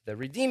is the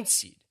redeemed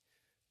seed.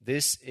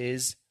 This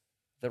is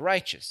the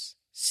righteous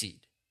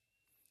seed.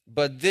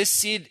 But this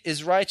seed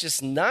is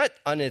righteous not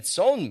on its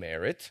own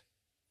merit,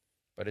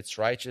 but it's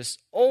righteous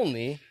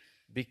only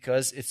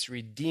because it's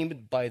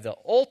redeemed by the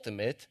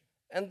ultimate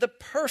and the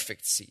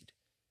perfect seed,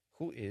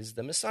 who is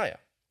the Messiah.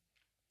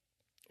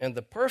 And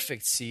the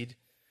perfect seed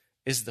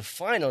is the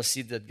final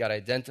seed that God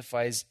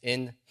identifies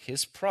in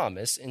his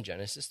promise in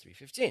Genesis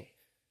 3:15.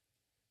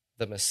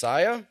 The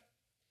Messiah,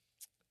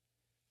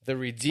 the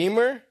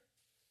Redeemer,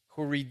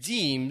 who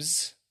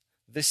redeems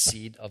the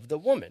seed of the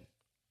woman.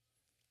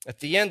 At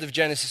the end of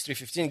Genesis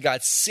 3:15,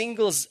 God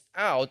singles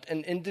out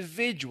an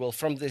individual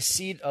from the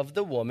seed of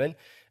the woman,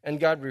 and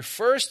God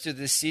refers to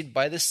this seed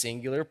by the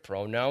singular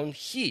pronoun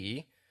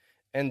he,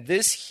 and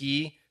this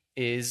he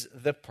is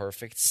the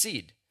perfect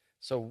seed.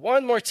 So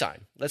one more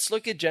time, let's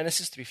look at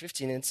Genesis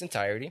 3:15 in its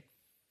entirety,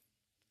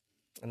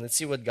 and let's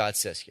see what God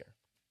says here.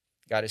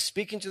 God is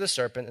speaking to the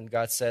serpent, and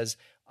God says,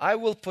 I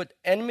will put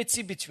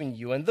enmity between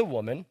you and the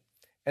woman,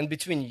 and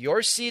between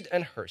your seed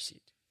and her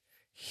seed.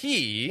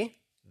 He,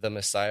 the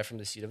Messiah from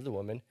the seed of the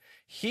woman,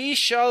 he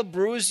shall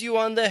bruise you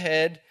on the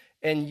head,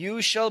 and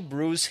you shall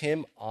bruise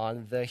him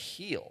on the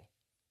heel.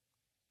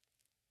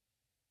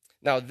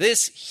 Now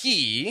this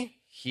he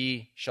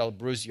shall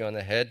bruise you on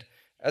the head,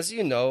 as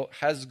you know,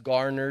 has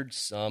garnered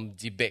some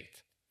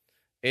debate.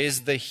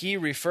 Is the he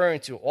referring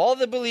to all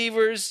the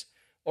believers,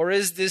 or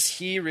is this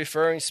he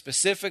referring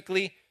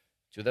specifically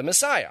to the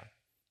Messiah?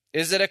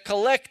 Is it a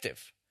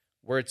collective,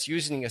 where it's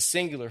using a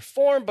singular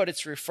form, but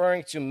it's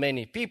referring to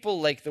many people,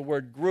 like the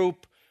word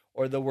group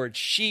or the word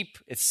sheep?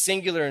 It's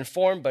singular in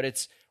form, but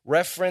its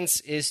reference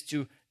is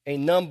to a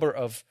number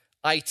of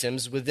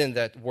items within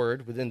that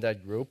word, within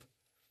that group.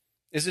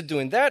 Is it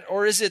doing that,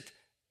 or is it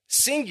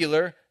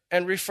singular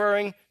and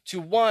referring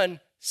to one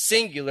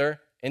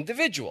singular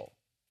individual?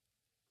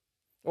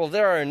 Well,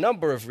 there are a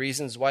number of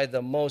reasons why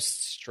the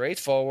most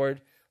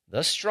straightforward,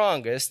 the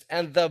strongest,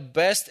 and the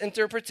best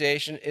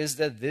interpretation is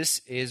that this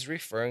is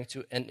referring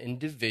to an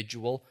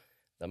individual,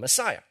 the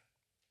Messiah.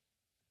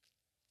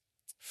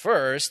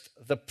 First,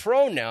 the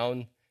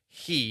pronoun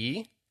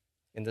he,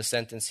 in the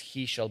sentence,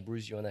 he shall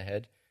bruise you on the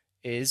head,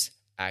 is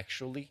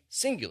actually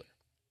singular.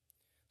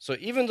 So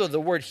even though the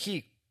word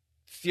he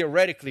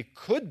theoretically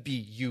could be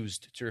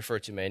used to refer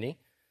to many,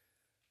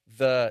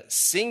 the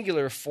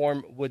singular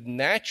form would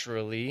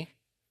naturally,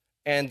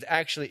 and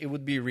actually it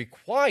would be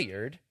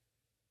required,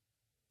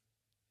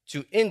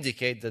 to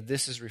indicate that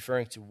this is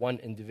referring to one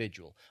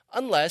individual,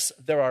 unless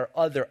there are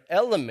other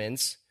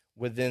elements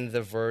within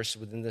the verse,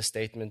 within the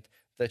statement,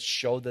 that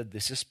show that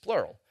this is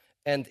plural.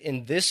 And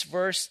in this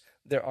verse,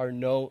 there are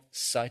no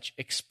such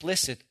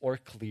explicit or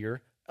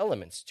clear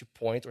elements to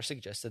point or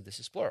suggest that this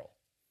is plural.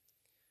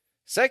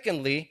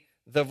 Secondly,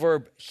 the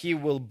verb he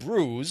will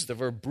bruise, the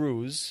verb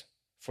bruise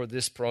for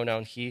this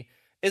pronoun he,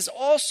 is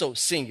also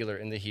singular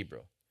in the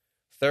Hebrew.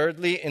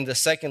 Thirdly, in the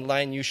second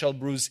line, you shall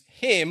bruise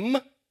him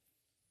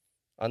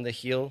on the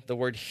heel. The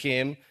word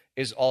him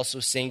is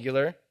also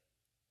singular.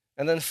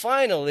 And then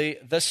finally,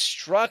 the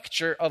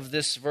structure of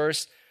this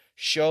verse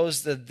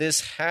shows that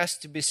this has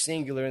to be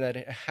singular and that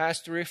it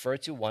has to refer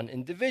to one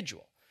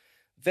individual.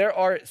 There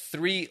are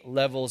three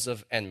levels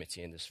of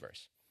enmity in this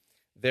verse.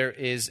 There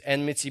is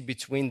enmity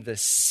between the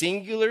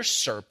singular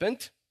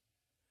serpent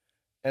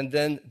and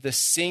then the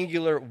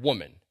singular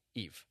woman,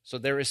 Eve. So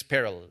there is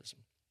parallelism.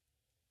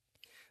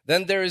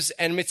 Then there is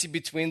enmity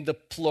between the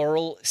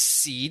plural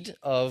seed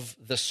of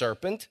the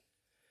serpent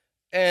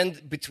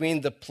and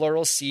between the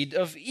plural seed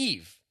of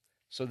Eve.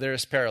 So there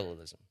is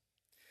parallelism.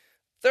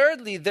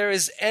 Thirdly, there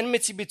is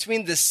enmity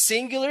between the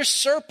singular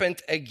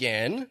serpent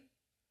again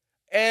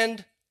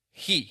and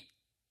he.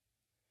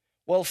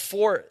 Well,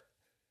 for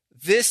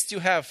this to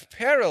have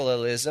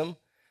parallelism,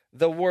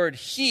 the word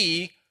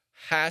he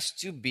has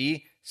to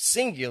be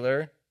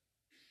singular,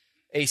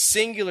 a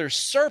singular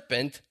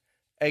serpent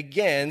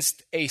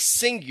against a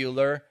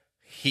singular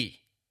he.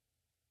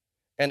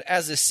 And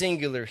as a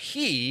singular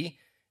he,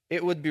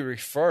 it would be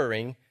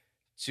referring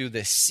to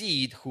the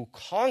seed who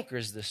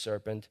conquers the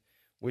serpent,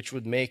 which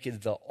would make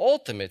it the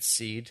ultimate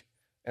seed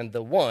and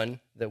the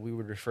one that we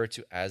would refer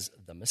to as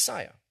the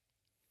Messiah.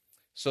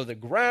 So the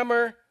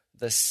grammar,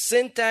 the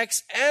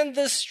syntax, and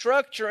the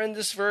structure in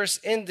this verse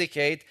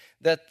indicate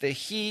that the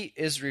he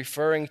is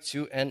referring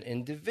to an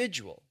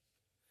individual.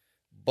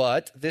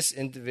 But this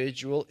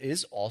individual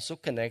is also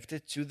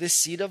connected to the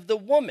seed of the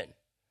woman,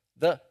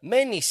 the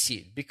many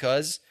seed,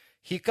 because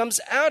he comes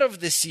out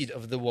of the seed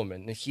of the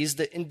woman. And he's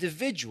the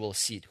individual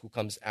seed who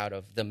comes out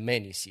of the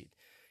many seed.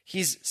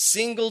 He's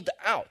singled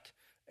out,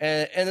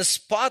 and a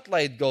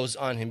spotlight goes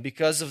on him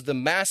because of the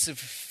massive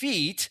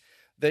feat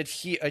that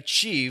he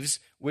achieves,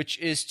 which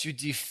is to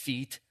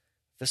defeat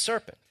the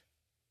serpent.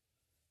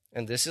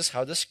 And this is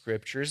how the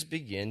scriptures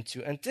begin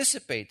to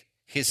anticipate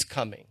his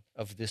coming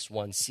of this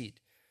one seed,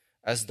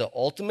 as the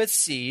ultimate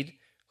seed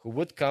who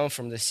would come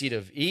from the seed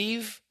of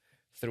Eve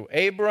through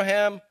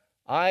Abraham,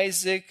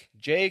 Isaac,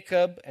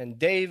 Jacob, and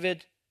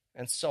David,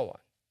 and so on.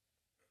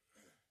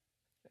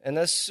 And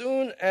as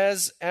soon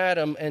as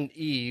Adam and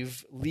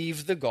Eve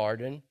leave the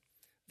garden,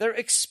 they're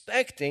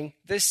expecting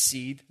the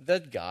seed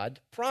that God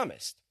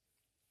promised.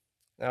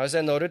 Now, as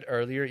I noted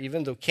earlier,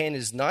 even though Cain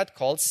is not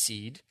called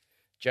seed,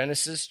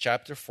 Genesis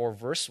chapter 4,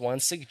 verse 1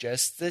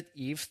 suggests that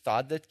Eve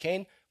thought that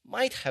Cain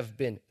might have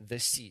been the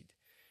seed.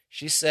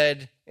 She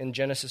said in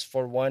Genesis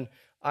 4:1,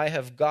 I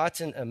have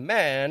gotten a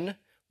man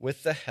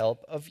with the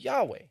help of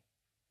Yahweh.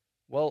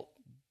 Well,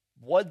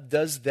 what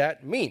does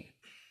that mean?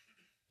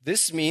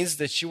 This means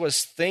that she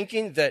was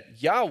thinking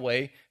that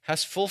Yahweh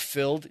has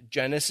fulfilled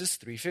Genesis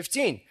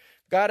 3:15.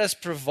 God has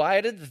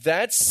provided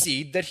that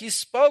seed that he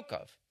spoke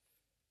of.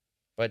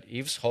 But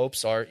Eve's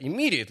hopes are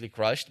immediately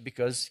crushed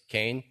because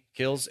Cain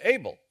kills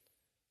Abel.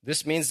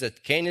 This means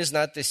that Cain is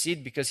not the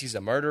seed because he's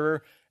a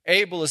murderer.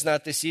 Abel is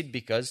not the seed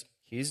because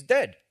he's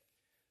dead.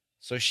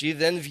 So she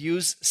then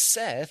views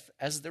Seth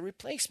as the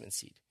replacement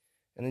seed.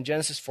 And in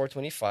Genesis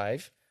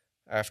 4:25,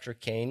 after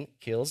Cain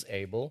kills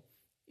Abel,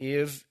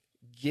 Eve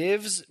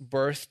gives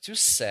birth to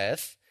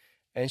Seth,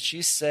 and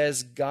she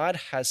says, God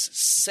has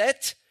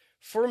set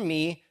for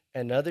me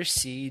another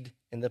seed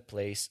in the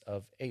place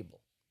of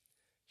Abel.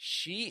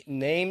 She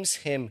names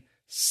him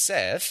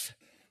Seth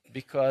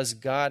because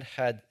God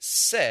had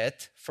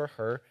set for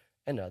her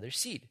another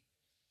seed.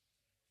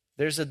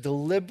 There's a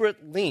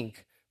deliberate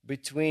link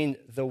between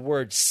the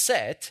word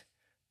set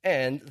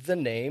and the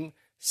name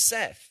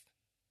Seth.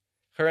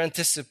 Her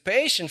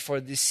anticipation for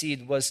this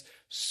seed was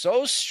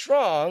so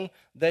strong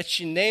that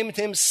she named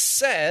him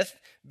Seth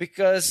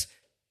because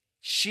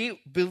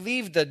she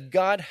believed that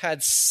God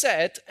had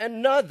set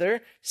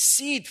another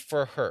seed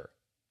for her.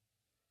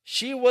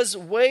 She was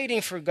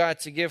waiting for God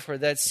to give her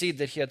that seed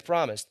that he had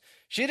promised.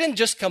 She didn't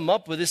just come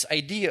up with this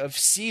idea of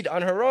seed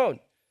on her own.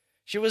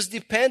 She was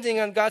depending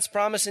on God's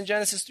promise in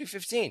Genesis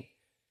 3:15.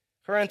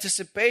 Her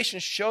anticipation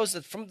shows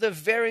that from the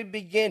very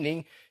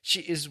beginning,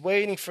 she is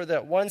waiting for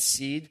that one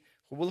seed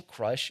who will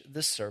crush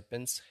the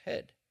serpent's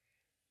head.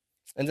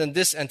 And then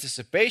this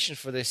anticipation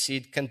for the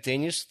seed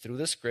continues through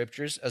the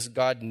scriptures as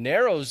God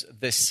narrows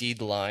the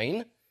seed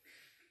line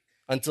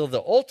until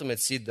the ultimate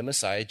seed, the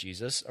Messiah,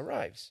 Jesus,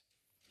 arrives.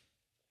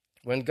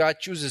 When God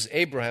chooses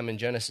Abraham in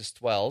Genesis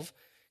 12,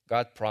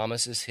 God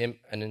promises him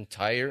an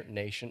entire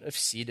nation of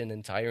seed, an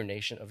entire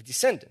nation of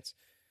descendants.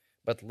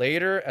 But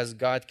later, as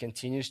God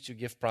continues to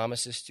give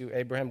promises to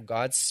Abraham,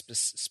 God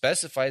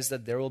specifies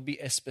that there will be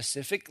a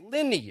specific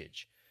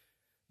lineage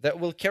that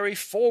will carry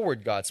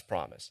forward God's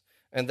promise,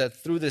 and that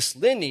through this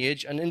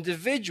lineage, an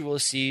individual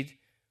seed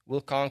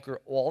will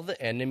conquer all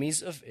the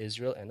enemies of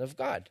Israel and of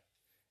God.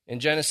 In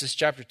Genesis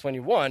chapter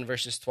 21,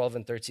 verses 12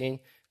 and 13,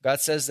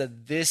 God says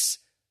that this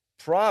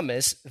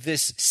promise,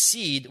 this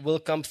seed, will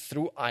come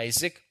through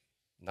Isaac,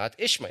 not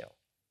Ishmael.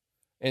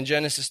 In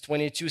Genesis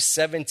 22,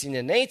 17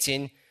 and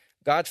 18,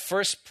 God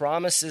first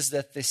promises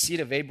that the seed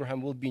of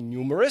Abraham will be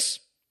numerous,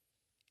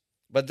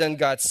 but then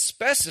God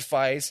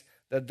specifies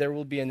that there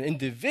will be an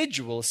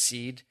individual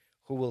seed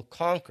who will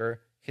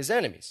conquer his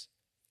enemies.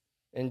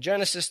 In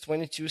Genesis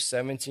 22,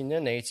 17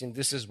 and 18,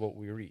 this is what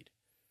we read.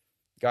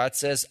 God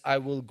says, I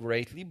will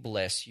greatly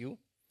bless you,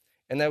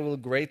 and I will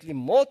greatly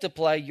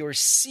multiply your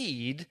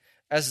seed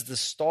as the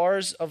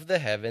stars of the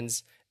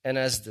heavens and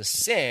as the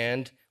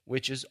sand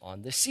which is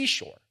on the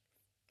seashore.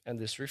 And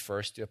this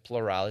refers to a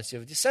plurality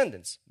of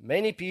descendants.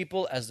 Many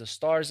people as the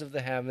stars of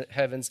the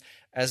heavens,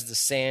 as the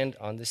sand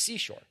on the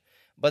seashore.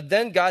 But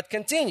then God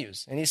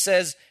continues, and he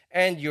says,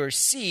 and your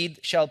seed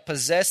shall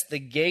possess the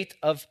gate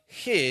of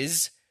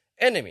his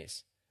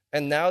enemies.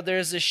 And now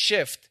there's a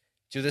shift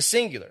to the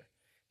singular,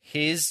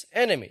 his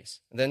enemies.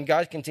 And then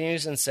God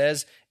continues and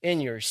says,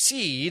 in your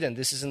seed, and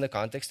this is in the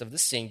context of the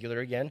singular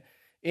again,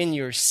 in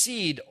your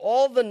seed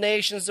all the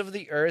nations of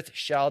the earth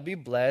shall be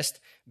blessed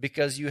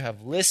because you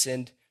have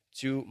listened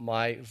to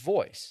my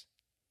voice.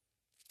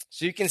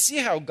 So you can see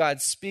how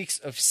God speaks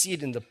of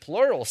seed in the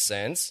plural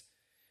sense,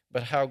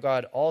 but how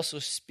God also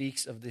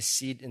speaks of the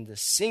seed in the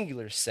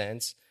singular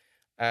sense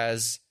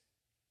as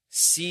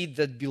seed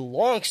that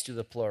belongs to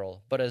the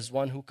plural, but as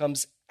one who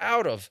comes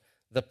out of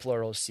the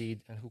plural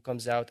seed and who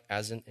comes out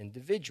as an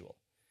individual.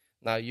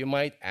 Now you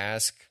might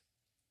ask,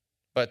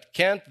 but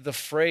can't the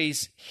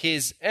phrase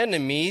his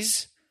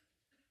enemies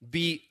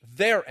be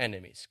their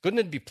enemies? Couldn't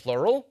it be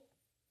plural?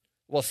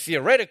 Well,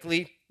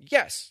 theoretically,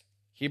 yes.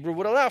 Hebrew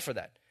would allow for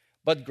that.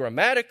 But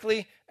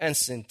grammatically and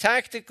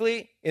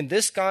syntactically, in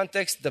this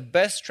context, the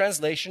best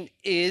translation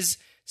is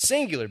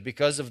singular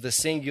because of the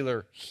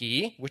singular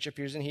he, which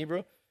appears in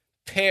Hebrew,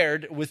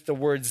 paired with the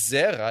word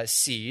zera,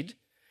 seed,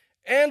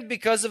 and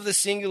because of the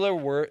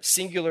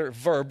singular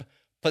verb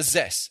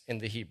possess in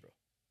the Hebrew.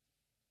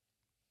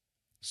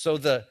 So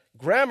the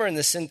grammar and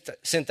the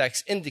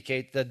syntax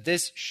indicate that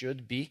this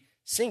should be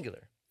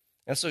singular.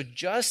 And so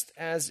just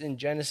as in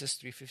Genesis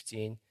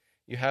 3:15,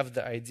 you have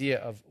the idea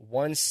of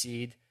one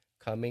seed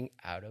coming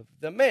out of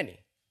the many.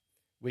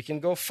 We can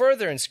go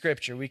further in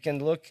Scripture. We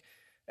can look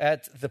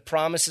at the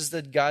promises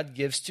that God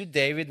gives to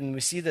David, and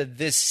we see that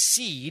this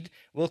seed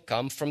will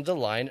come from the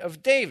line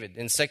of David.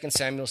 In 2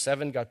 Samuel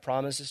 7, God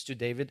promises to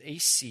David a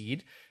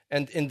seed,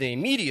 and in the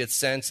immediate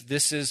sense,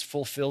 this is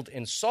fulfilled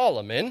in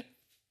Solomon,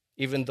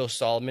 even though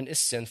Solomon is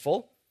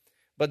sinful.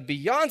 But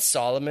beyond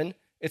Solomon,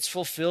 it's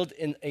fulfilled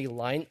in a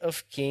line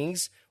of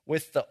kings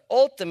with the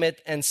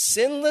ultimate and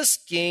sinless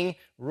king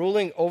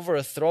ruling over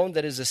a throne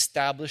that is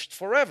established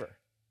forever.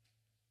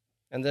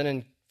 And then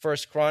in 1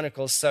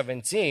 Chronicles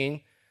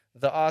 17,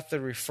 the author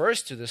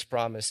refers to this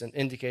promise and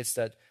indicates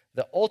that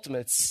the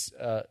ultimate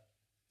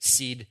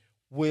seed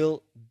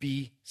will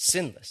be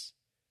sinless.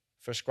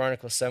 1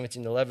 Chronicles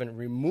 17:11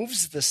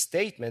 removes the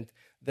statement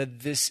that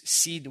this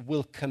seed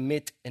will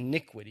commit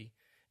iniquity.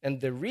 And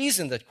the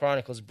reason that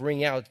Chronicles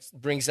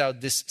brings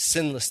out this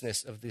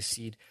sinlessness of this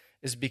seed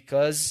is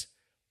because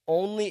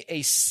only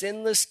a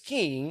sinless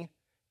king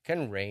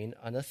can reign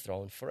on a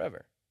throne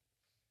forever.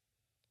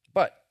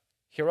 But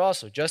here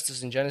also, just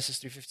as in Genesis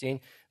 3:15,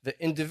 the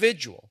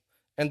individual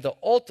and the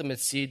ultimate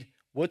seed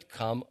would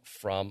come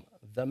from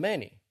the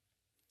many.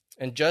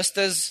 And just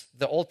as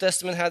the Old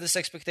Testament had this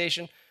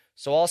expectation,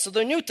 so also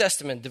the New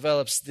Testament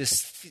develops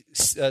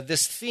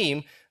this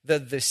theme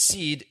that the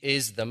seed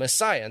is the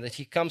Messiah, and that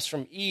he comes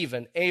from Eve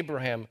and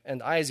Abraham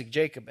and Isaac,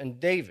 Jacob, and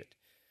David.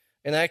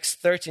 In Acts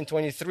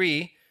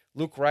 13:23,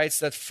 Luke writes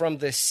that from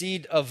the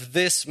seed of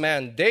this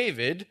man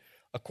David,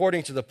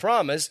 according to the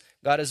promise,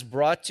 God has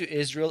brought to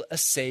Israel a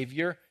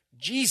Savior,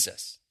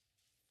 Jesus.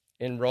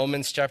 In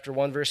Romans chapter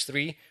 1, verse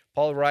 3,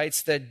 Paul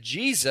writes that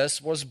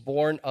Jesus was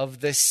born of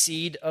the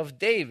seed of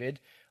David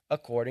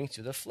according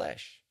to the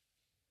flesh.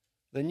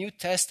 The New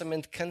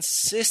Testament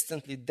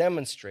consistently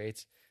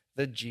demonstrates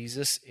that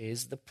Jesus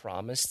is the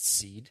promised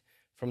seed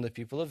from the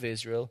people of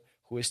Israel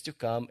who is to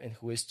come and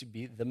who is to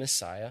be the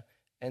Messiah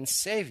and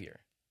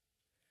Savior.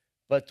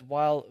 But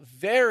while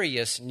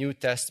various New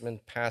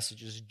Testament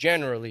passages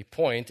generally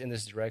point in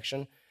this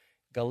direction,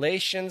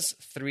 Galatians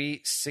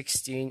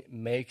 3:16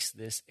 makes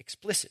this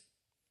explicit.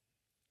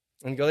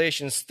 In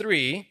Galatians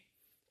 3,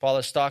 Paul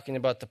is talking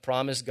about the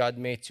promise God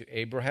made to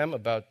Abraham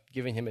about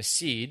giving him a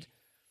seed,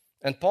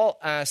 and Paul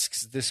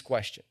asks this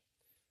question: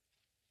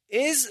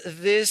 is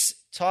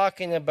this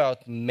talking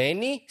about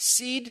many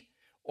seed,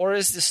 or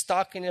is this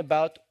talking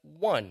about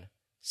one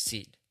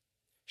seed?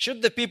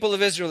 Should the people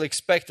of Israel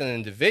expect an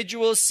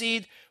individual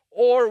seed,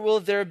 or will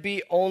there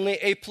be only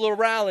a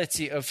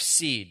plurality of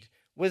seed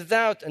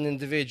without an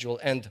individual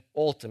and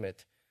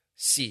ultimate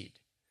seed?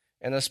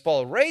 And as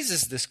Paul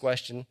raises this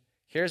question,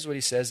 here's what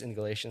he says in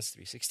Galatians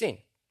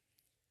 3:16.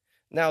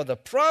 Now the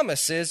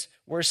promises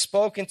were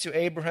spoken to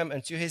Abraham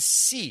and to his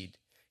seed.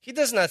 He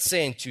does not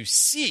say into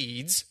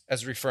seeds,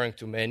 as referring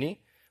to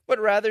many, but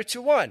rather to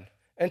one,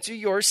 and to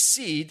your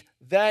seed,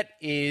 that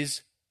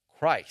is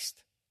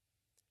Christ.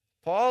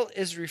 Paul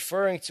is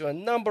referring to a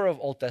number of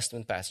Old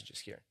Testament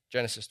passages here.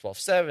 Genesis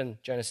 12:7,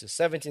 Genesis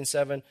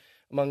 17:7,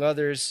 among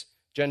others,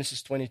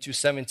 Genesis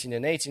 22:17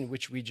 and 18,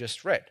 which we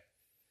just read.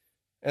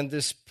 And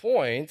this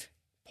point,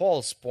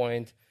 Paul's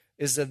point,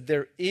 is that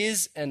there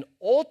is an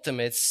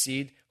ultimate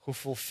seed who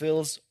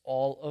fulfills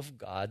all of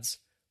God's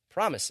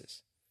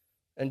promises.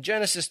 And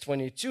Genesis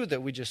 22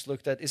 that we just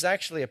looked at is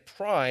actually a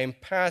prime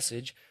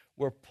passage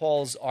where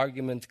Paul's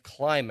argument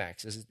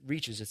climaxes, it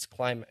reaches its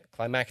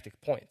climactic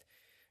point.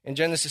 In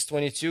Genesis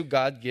 22,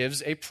 God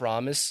gives a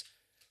promise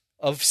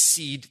of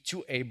seed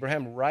to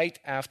Abraham right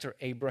after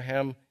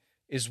Abraham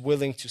is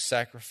willing to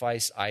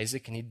sacrifice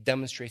Isaac, and he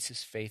demonstrates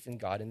his faith in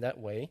God in that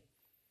way.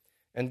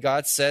 And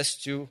God says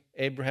to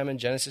Abraham in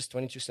Genesis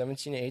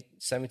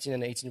 22:17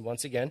 and 18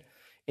 once again,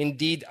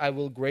 "Indeed, I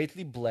will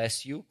greatly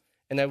bless you,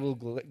 and I will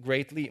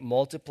greatly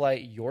multiply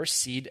your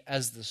seed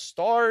as the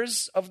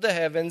stars of the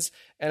heavens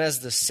and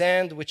as the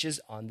sand which is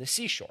on the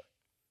seashore."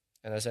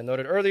 And as I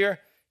noted earlier,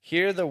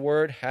 here the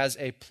word has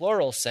a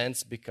plural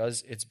sense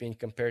because it's being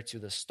compared to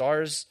the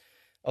stars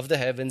of the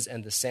heavens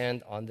and the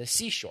sand on the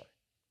seashore.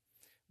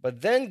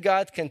 But then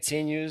God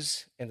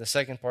continues in the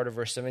second part of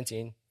verse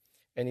 17,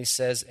 and he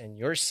says, "And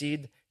your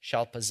seed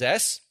shall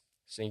possess,"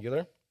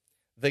 singular,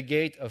 "the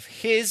gate of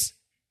his,"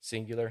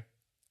 singular,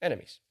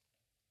 "enemies."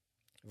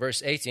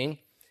 Verse 18,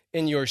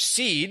 "In your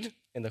seed,"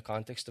 in the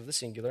context of the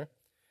singular,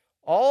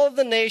 "all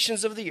the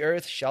nations of the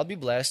earth shall be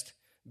blessed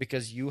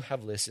because you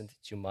have listened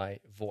to my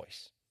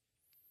voice."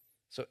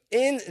 So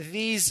in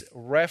these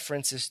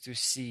references to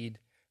seed,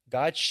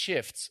 God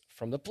shifts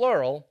from the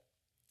plural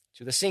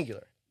to the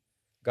singular.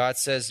 God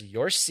says,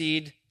 "Your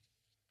seed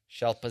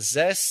shall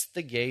possess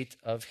the gate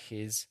of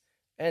his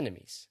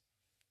enemies."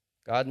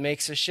 God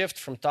makes a shift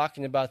from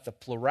talking about the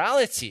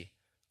plurality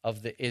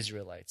of the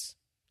Israelites,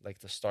 like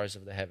the stars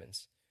of the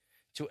heavens,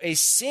 to a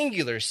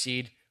singular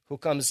seed who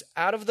comes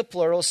out of the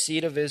plural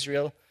seed of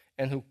Israel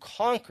and who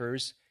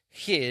conquers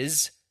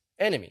his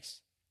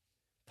enemies.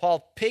 Paul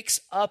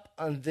picks up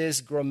on this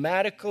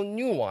grammatical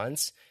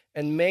nuance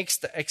and makes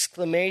the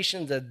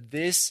exclamation that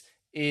this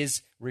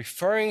is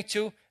referring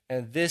to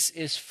and this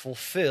is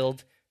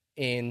fulfilled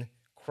in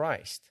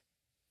Christ.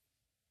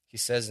 He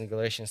says in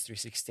Galatians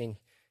 3:16,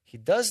 He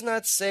does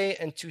not say,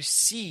 and to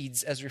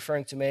seeds, as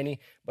referring to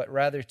many, but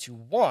rather to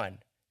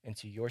one, and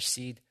to your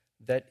seed,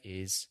 that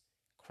is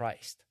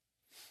Christ.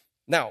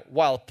 Now,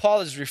 while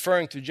Paul is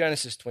referring to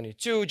Genesis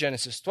 22,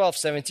 Genesis 12,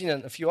 17,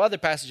 and a few other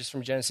passages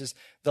from Genesis,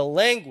 the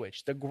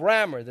language, the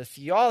grammar, the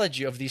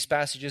theology of these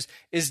passages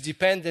is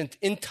dependent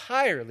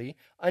entirely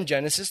on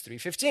Genesis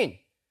 3:15.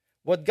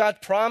 What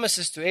God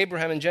promises to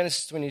Abraham in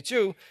Genesis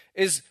 22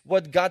 is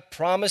what God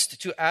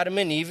promised to Adam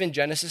and Eve in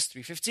Genesis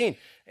 3:15.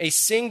 A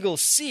single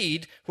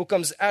seed who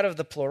comes out of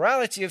the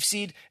plurality of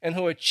seed and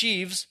who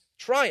achieves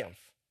triumph.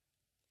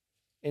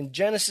 In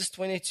Genesis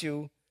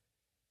 22,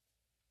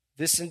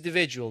 this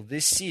individual,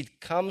 this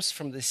seed, comes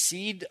from the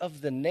seed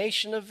of the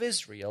nation of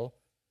Israel,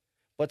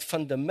 but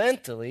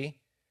fundamentally,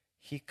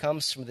 he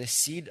comes from the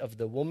seed of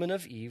the woman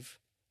of Eve,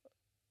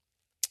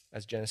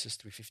 as Genesis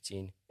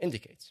 3:15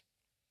 indicates.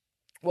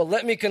 Well,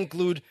 let me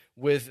conclude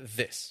with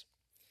this.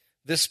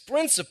 This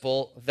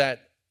principle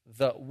that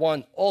the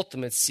one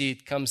ultimate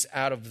seed comes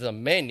out of the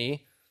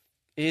many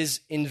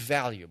is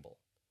invaluable,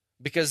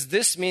 because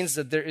this means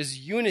that there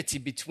is unity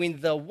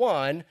between the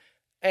one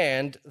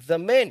and the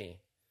many.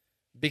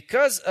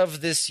 Because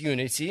of this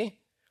unity,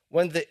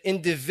 when the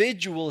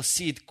individual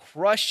seed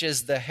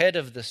crushes the head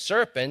of the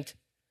serpent,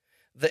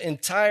 the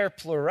entire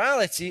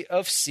plurality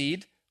of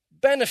seed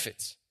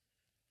benefits.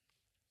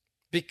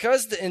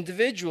 Because the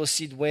individual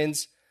seed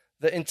wins,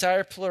 the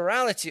entire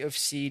plurality of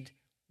seed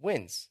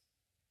wins.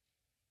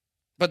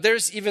 But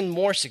there's even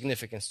more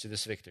significance to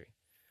this victory.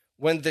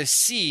 When the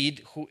seed,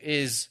 who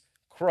is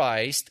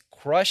Christ,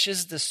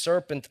 crushes the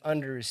serpent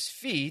under his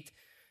feet,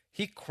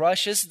 he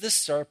crushes the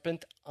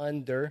serpent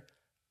under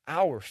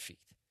our feet.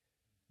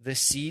 The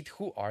seed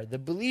who are the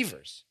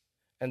believers.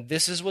 And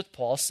this is what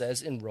Paul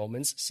says in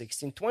Romans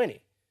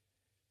 16:20.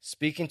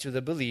 Speaking to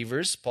the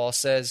believers, Paul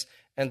says,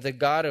 "And the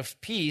God of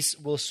peace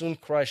will soon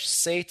crush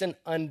Satan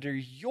under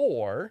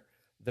your,"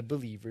 the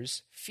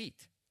believers'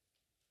 feet.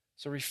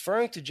 So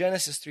referring to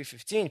Genesis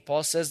 3:15,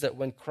 Paul says that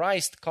when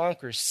Christ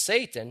conquers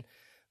Satan,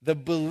 the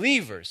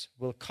believers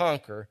will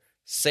conquer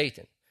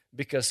Satan,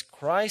 because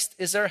Christ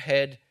is our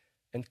head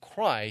and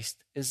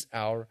Christ is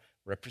our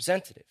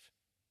representative.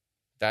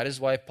 That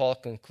is why Paul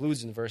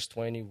concludes in verse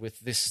 20 with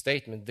this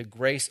statement, "The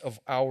grace of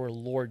our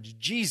Lord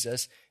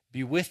Jesus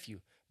be with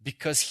you,"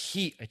 because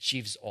he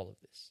achieves all of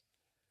this.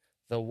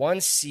 The one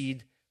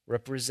seed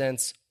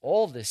represents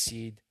all the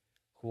seed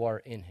who are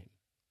in him.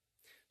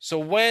 So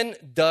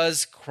when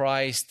does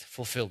Christ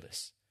fulfill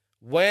this?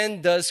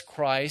 When does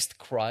Christ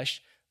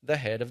crush the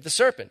head of the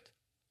serpent?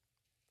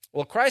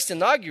 Well, Christ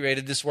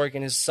inaugurated this work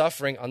in his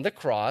suffering on the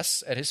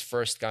cross at his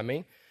first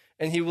coming,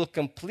 and he will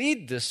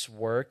complete this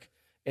work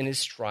in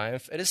his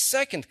triumph at his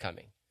second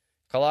coming.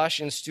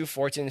 Colossians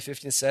 2:14 and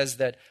 15 says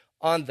that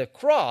on the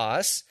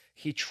cross,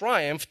 he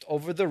triumphed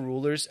over the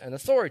rulers and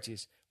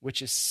authorities,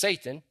 which is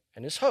Satan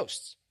and his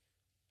hosts.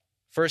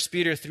 1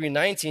 Peter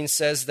 3:19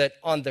 says that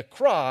on the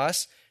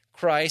cross,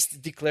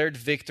 Christ declared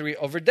victory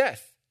over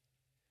death.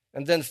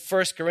 And then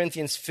 1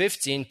 Corinthians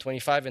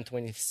 15:25 and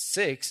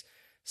 26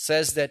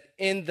 says that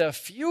in the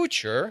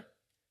future,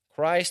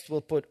 Christ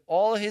will put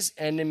all his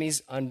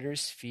enemies under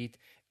his feet,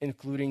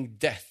 including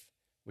death,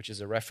 which is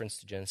a reference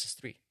to Genesis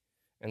 3.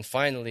 And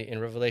finally, in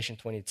Revelation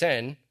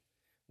 20:10,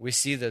 we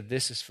see that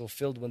this is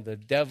fulfilled when the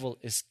devil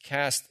is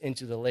cast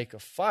into the lake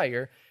of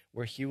fire,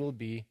 where he will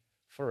be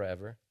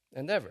forever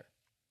and ever.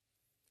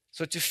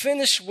 So to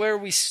finish where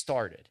we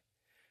started,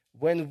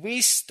 when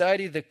we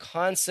study the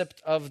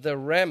concept of the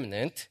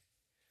remnant,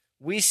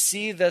 we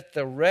see that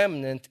the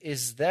remnant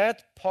is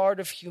that part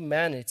of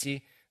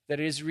humanity that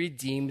is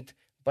redeemed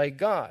by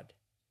God.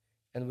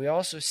 And we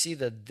also see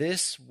that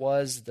this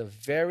was the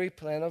very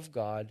plan of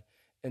God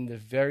in the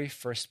very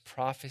first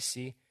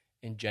prophecy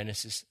in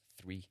Genesis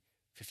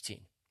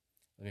 3:15.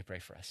 Let me pray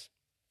for us.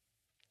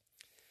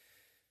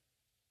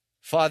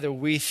 Father,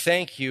 we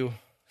thank you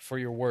for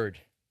your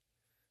word.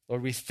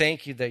 Lord, we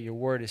thank you that your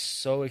word is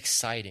so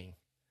exciting.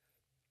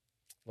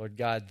 Lord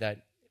God,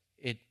 that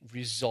it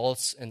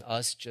results in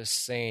us just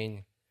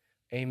saying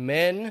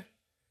amen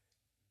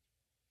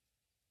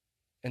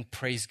and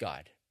praise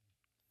God.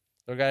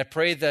 Lord God, I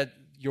pray that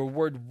your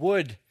word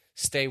would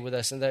stay with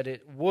us and that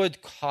it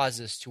would cause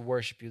us to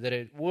worship you, that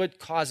it would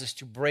cause us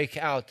to break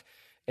out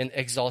in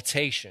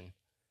exaltation.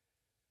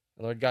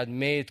 And Lord God,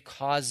 may it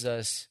cause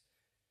us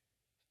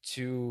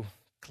to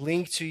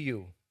cling to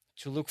you,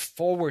 to look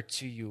forward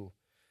to you.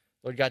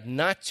 Lord God,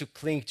 not to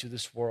cling to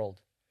this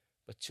world,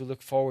 but to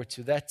look forward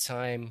to that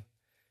time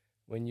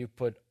when you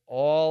put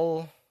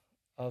all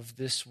of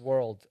this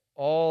world,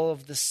 all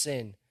of the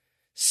sin,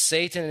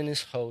 Satan and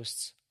his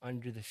hosts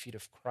under the feet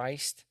of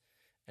Christ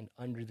and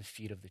under the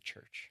feet of the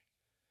church.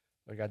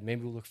 Lord God,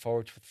 maybe we'll look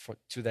forward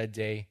to that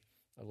day.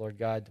 Lord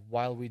God,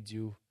 while we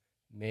do,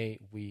 may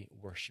we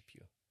worship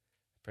you.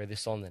 I pray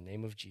this all in the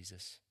name of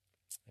Jesus.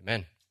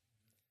 Amen.